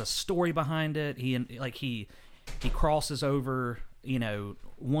normally has a story behind it. He crosses over,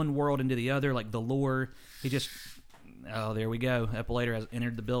 one world into the other, like the lore. There we go. Epilator has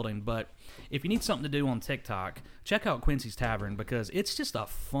entered the building. But if you need something to do on TikTok, check out Quincy's Tavern because it's just a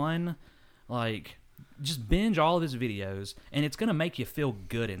fun, just binge all of his videos, and it's going to make you feel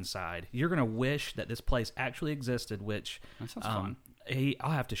good inside. You're going to wish that this place actually existed, which That sounds fun.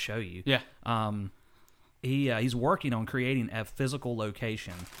 I'll have to show you. Yeah. He's working on creating a physical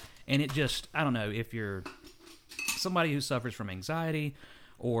location, and it just, I don't know, if you're somebody who suffers from anxiety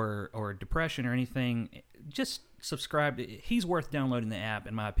or depression or anything, just subscribe. He's worth downloading the app,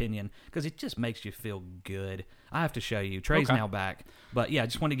 in my opinion, because it just makes you feel good. I have to show you. Trey's Okay. now back, but yeah, I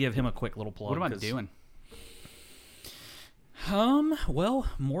just wanted to give him a quick little plug. What am I doing? Well,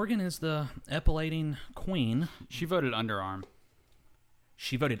 Morgan is the epilating queen. She voted underarm.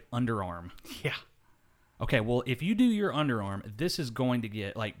 She voted underarm. Yeah. Okay, well, if you do your underarm, this is going to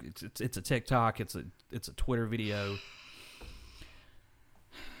get it's a TikTok, it's a Twitter video.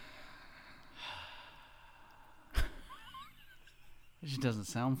 It just doesn't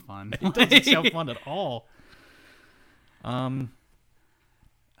sound fun. It doesn't sound fun at all. That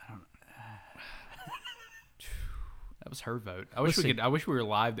was her vote. I wish Let's I wish we were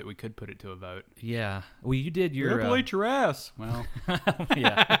live that we could put it to a vote. Yeah. Well, you did your Epilator your ass. Well,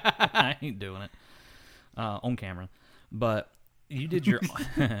 yeah. I ain't doing it on camera, but you did your.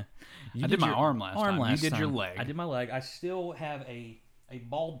 I did my arm last time. You did your time. leg. I did my leg. I still have a a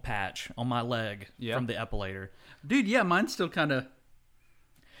bald patch on my leg Yeah. from the epilator. Dude, yeah, mine's still kind of.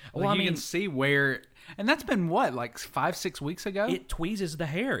 Well, I you mean, can see where, and that's been what, like 5-6 weeks ago. it tweezes the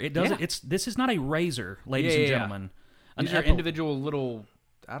hair. It doesn't. Yeah. This is not a razor, ladies and gentlemen. These are individual little,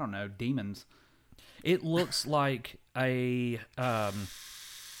 I don't know, demons. It looks like a.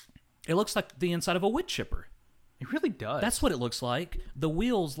 It looks like the inside of a wood chipper. It really does. That's what it looks like. The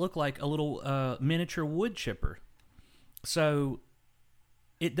wheels look like a little miniature wood chipper. So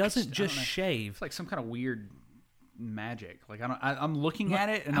it doesn't I just don't know. shave. It's like some kind of weird magic. Like I'm looking at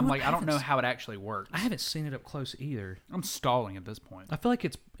it and I I'm like, I don't know haven't- how it actually works. I haven't seen it up close either. I'm stalling at this point. I feel like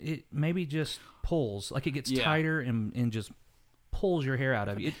it maybe just pulls, like it gets Yeah. tighter and just pulls your hair out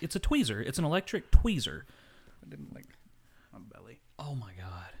of you. It's a tweezer. It's an electric tweezer. I didn't like my belly. Oh my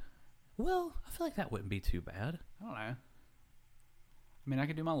god. Well, I feel like that wouldn't be too bad. I don't know. I mean, I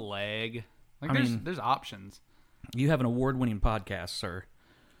could do my leg. Like, I mean- there's options. You have an award-winning podcast, sir.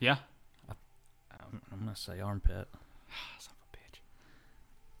 Yeah. I'm gonna say armpit. Son of a bitch.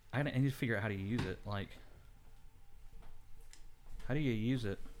 I need to figure out how to use it. Like, how do you use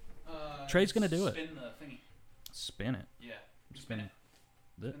it? Trey's gonna do it. Spin the thingy. Spin it. Yeah. Spin it.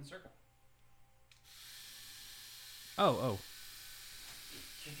 Spin the circle. Oh.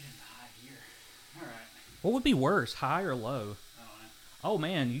 Kick it in the high gear. All right. What would be worse, high or low? I don't know. Oh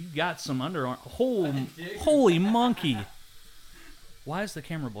man, you got some underarm. Holy monkey! Why is the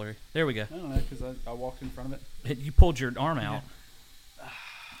camera blurry? There we go. I don't know because I walked in front of it. You pulled your arm out.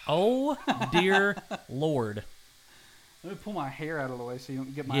 Oh dear Lord! Let me pull my hair out of the way so you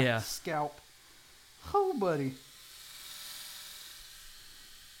don't get my Yeah. scalp. Oh, buddy.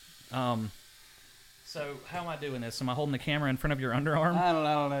 So how am I doing this? Am I holding the camera in front of your underarm? I don't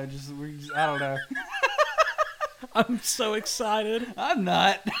know. I don't know. I'm so excited. I'm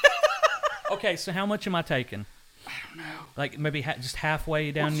not. Okay, so how much am I taking? I don't know. Like maybe just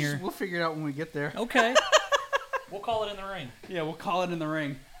halfway down your. We'll figure it out when we get there. Okay. We'll call it in the ring. Yeah, we'll call it in the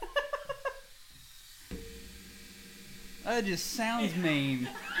ring. That just sounds mean.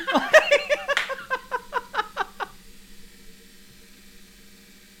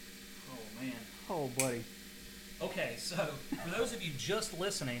 Oh man. Oh, buddy. Okay, so for those of you just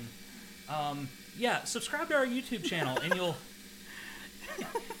listening, yeah, subscribe to our YouTube channel and you'll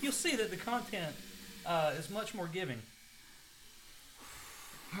see that the content is much more giving.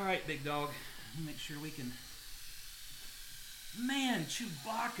 All right, big dog. Let me make sure we can. Man,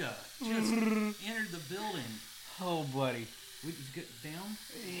 Chewbacca just entered the building. Oh, buddy. We just get down.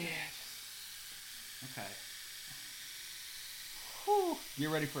 Yeah. Okay. Whew. Get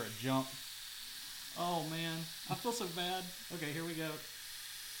ready for a jump. Oh man, I feel so bad. Okay, here we go.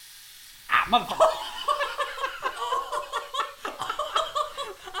 Ah, motherfucker.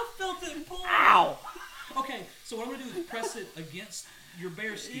 I felt it pull. Ow. Okay, so what I'm gonna do is press it against your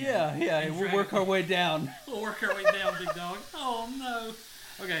bare skin. Yeah, and we'll drag work it. our way down. We'll work our way down, big dog. Oh no.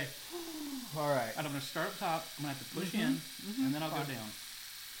 Okay, All right. and I'm gonna start up top. I'm gonna have to push in, and then I'll go down.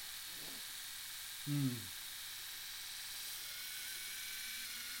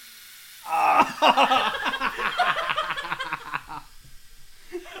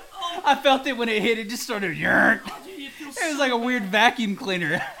 I felt it when it hit. It just started yerk. Dude, it feels It was like a weird vacuum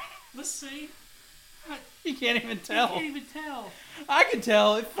cleaner. Let's see. You can't even I tell. can't even tell. I can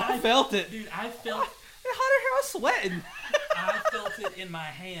tell. I felt it. Dude, I felt I was sweating. I felt it in my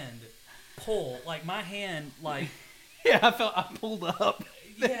hand. Pull. Like my hand, like Yeah, I pulled up.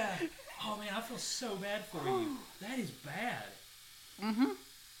 yeah. Oh man, I feel so bad for you. That is bad. Mm-hmm.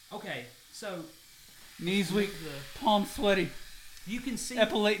 Okay, so Knees weak, palms sweaty, you can see.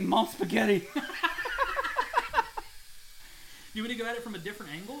 epilating mom spaghetti. You want to go at it from a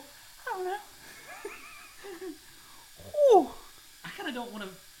different angle? I don't know. Whew. I kind of don't want to.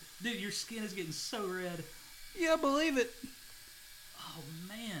 Dude, your skin is getting so red. Yeah, believe it. Oh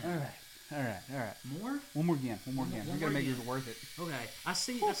man. All right. More? One more again. We more gotta make again. this worth it. Okay. I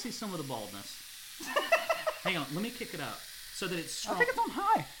see some of the baldness. Hang on. Let me kick it up so that it's strong. I think it's on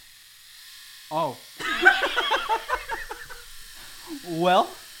high. Oh. Well,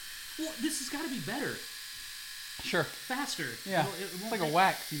 this has got to be better, sure. faster. Yeah. It It's won't like a take-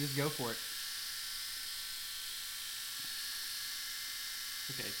 wax. You just go for it.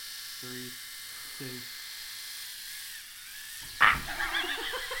 Okay. 3, 2.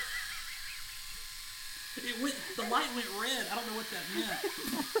 It went. The light went red. I don't know what that meant.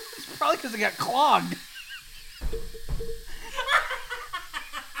 Probably because it got clogged.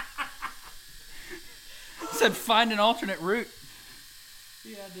 It said find an alternate route.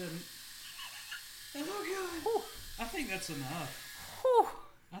 Yeah, I didn't. Oh god. I think that's enough. Whew.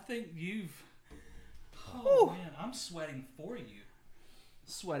 I think you've. Oh man, I'm sweating for you.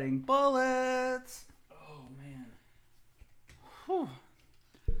 Sweating bullets. Oh man. Whew.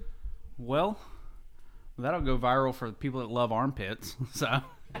 Well, that'll go viral for the people that love armpits. So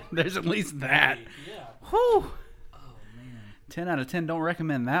there's at least that. Yeah. Whew. Oh man. 10 out of 10. Don't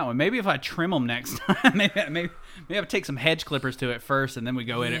recommend that one. Maybe if I trim them next time. maybe I take some hedge clippers to it first, and then we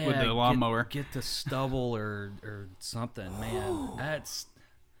go in it with the lawnmower. Get the stubble or something, man. That's.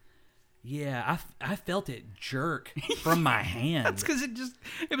 Yeah, I felt it jerk from my hand. That's because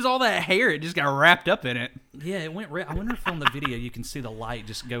it was all that hair. It just got wrapped up in it. Yeah, it went red. I wonder if on the video you can see the light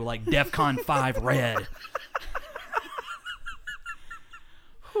just go like DEFCON 5 red.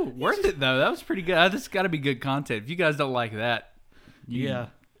 Whew, worth it, though. That was pretty good. That's got to be good content. If you guys don't like that, Yeah.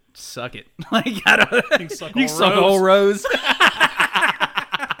 suck it. Like, I don't, You suck you all suck rose. all rose.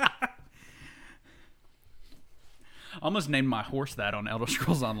 I almost named my horse that on Elder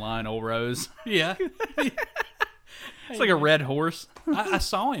Scrolls Online, Old Rose. Yeah. It's like a red horse. I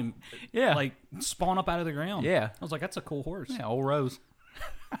saw him Yeah. like spawn up out of the ground. Yeah. I was like, that's a cool horse. Yeah, Old Rose.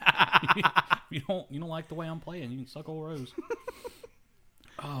 You don't like the way I'm playing, you can suck old Rose.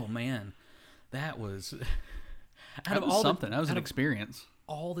 Oh man. That was That was something. That was an experience.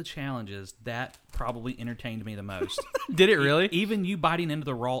 all the challenges, that probably entertained me the most. Did it really? Even you biting into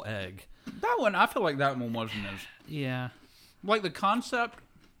the raw egg. That one, I feel like that one wasn't as... Yeah. Like, the concept,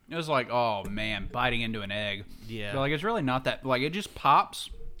 it was like, oh, man, biting into an egg. Yeah. But, like, it's really not that... Like, it just pops,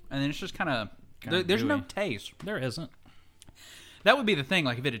 and then it's just kind of... There's no gooey. taste. There isn't. That would be the thing,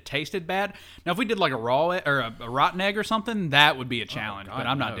 like, if it had tasted bad. Now, if we did, like, a raw egg, or a rotten egg or something, that would be a challenge, God, but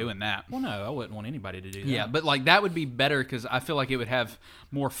I'm not no. doing that. Well, no, I wouldn't want anybody to do that. Yeah, but, like, that would be better, because I feel like it would have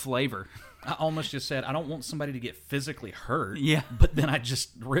more flavor. I almost just said, I don't want somebody to get physically hurt. Yeah. But then I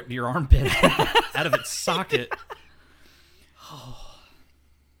just ripped your armpit out of its socket.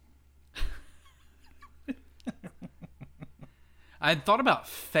 I had thought about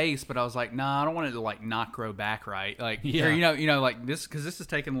face, but I was like, nah, I don't want it to like not grow back right. Like, Yeah. or, you know, like this, because this is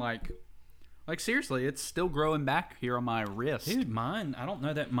taking like seriously, it's still growing back here on my wrist. Dude, mine, I don't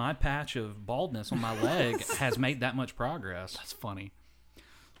know that my patch of baldness on my leg has made that much progress. That's funny.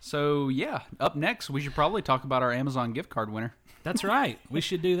 So yeah, up next, we should probably talk about our Amazon gift card winner. That's right. We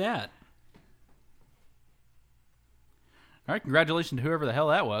should do that. All right, congratulations to whoever the hell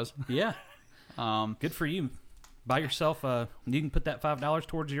that was. Yeah. Good for you. Buy yourself you can put that $5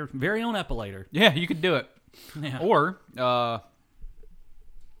 towards your very own epilator. Yeah, you could do it. Yeah. Or I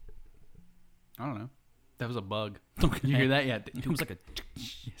don't know. That was a bug. Did you hear that? Yeah, It was like a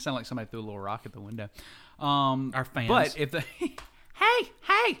it sounded like somebody threw a little rock at the window. our fans. But if the hey,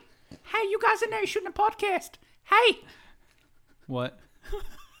 you guys in there shooting a podcast? Hey, what?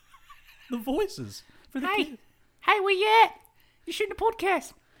 the voices for the kids. Hey, where you at? You shooting a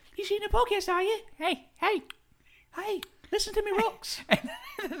podcast? You shooting a podcast, are you? Hey, Listen to me, rocks.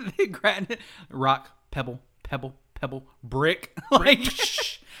 they grabbed rock, pebble, brick. Like,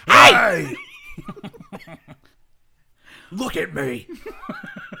 hey, Look at me.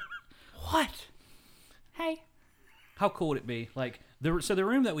 what? Hey, How cool would it be? Like the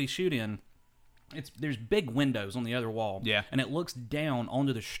room that we shoot in, there's big windows on the other wall. Yeah. And it looks down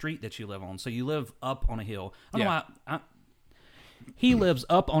onto the street that you live on. So you live up on a hill. I don't know why he lives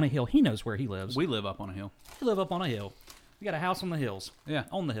up on a hill. He knows where he lives. we live up on a hill. We live up on a hill. We got a house on the hills. Yeah.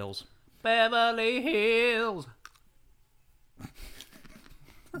 On the hills. Beverly Hills.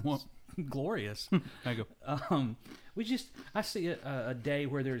 Well, glorious. I go. I see a day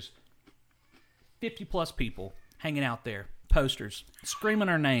where there's 50 plus people hanging out there, posters, screaming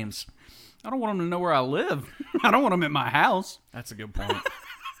our names. I don't want them to know where I live. I don't want them at my house. That's a good point.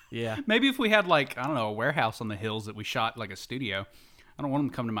 Yeah. Maybe if we had like, I don't know, a warehouse on the hills that we shot like a studio. I don't want them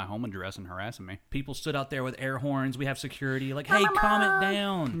to come to my home address and harassing me. People stood out there with air horns. We have security. Like, hey, calm it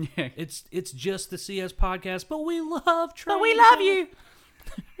down. Yeah. It's just the CS podcast, but we love Trey. But we love you.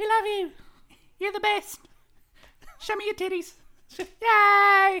 We love you. You're the best. Show me your titties.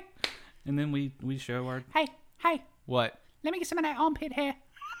 Yay! And then we show our. Hey. What? Let me get some of that armpit hair.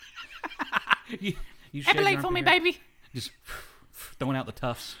 You shave your Epilate for me, armpit hair. baby. Just throwing out the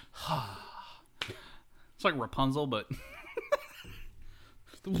tufts. It's like Rapunzel, but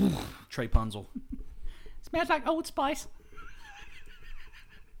Trey Punzel. smells like Old Spice.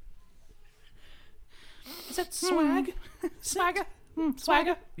 Is that swag? Swagger.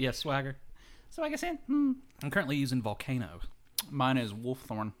 Swagger. Yes, swagger. Swagger scent. I'm currently using Volcano. Mine is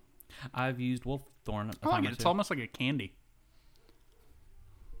Wolfthorn. I've used Wolfthorn. I like it. It's almost like a candy.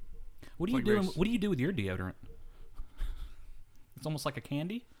 What do you like do? very- What do you do with your deodorant? It's almost like a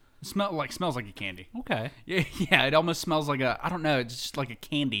candy. It smells like a candy. Okay. Yeah. It almost smells like I don't know. It's just like a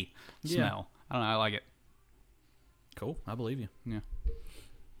candy Yeah. smell. I don't know. I like it. Cool. I believe you. Yeah.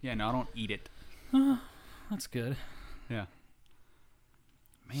 Yeah, no, I don't eat it. That's good. Yeah.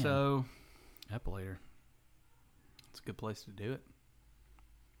 Man. So, Epilator. it's a good place to do it.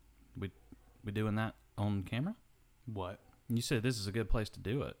 We doing that on camera? What? You said this is a good place to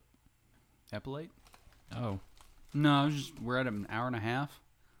do it. Epilate? Oh. No, we're at an hour and a half.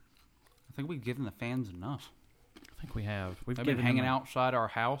 I think we've given the fans enough. I think we have. We've They've been given hanging them outside our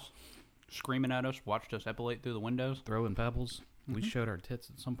house, screaming at us, watched us epilate through the windows. throwing pebbles. We showed our tits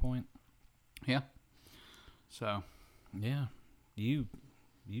at some point. Yeah. So, Yeah. You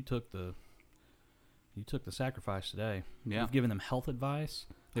took the sacrifice today. yeah. You've given them health advice.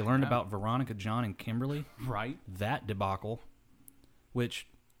 They learned about Veronica, John, and Kimberly. Right. That debacle, which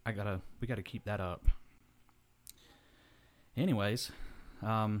we gotta keep that up. Anyways,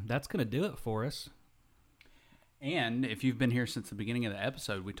 that's gonna do it for us. And if you've been here since the beginning of the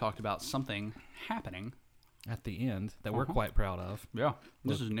episode, we talked about something happening At the end, that we're quite proud of. Yeah,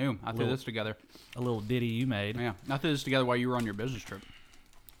 this is new. I threw this together. A little ditty you made. Yeah, I threw this together while you were on your business trip.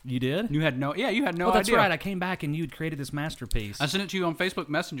 You did? You had no idea. Oh, that's right. I came back and you had created this masterpiece. I sent it to you on Facebook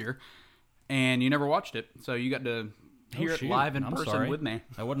Messenger, and you never watched it, so you got to hear it live in person with me.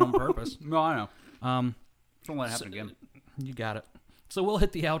 That wasn't on purpose. No, I know. Don't let it happen again. You got it. So we'll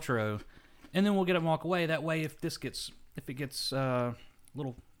hit the outro, and then we'll get it and walk away. That way, if it gets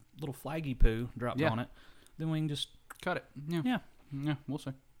little flaggy poo dropped on it, then we can just Cut it. Yeah, we'll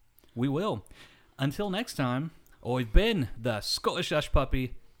see. We will. Until next time, I've been the Scottish Hush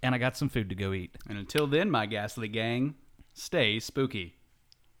Puppy, and I got some food to go eat. And until then, my ghastly gang, stay spooky.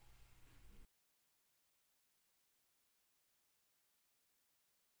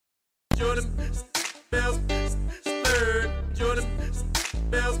 Jordan Bell stirred. Jordan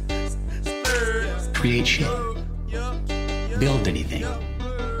Bell stirred. Create shit. Build anything.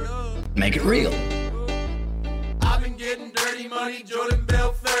 Make it real. I've been getting dirty money, Jordan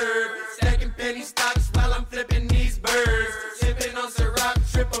Bell third. Stacking penny stocks.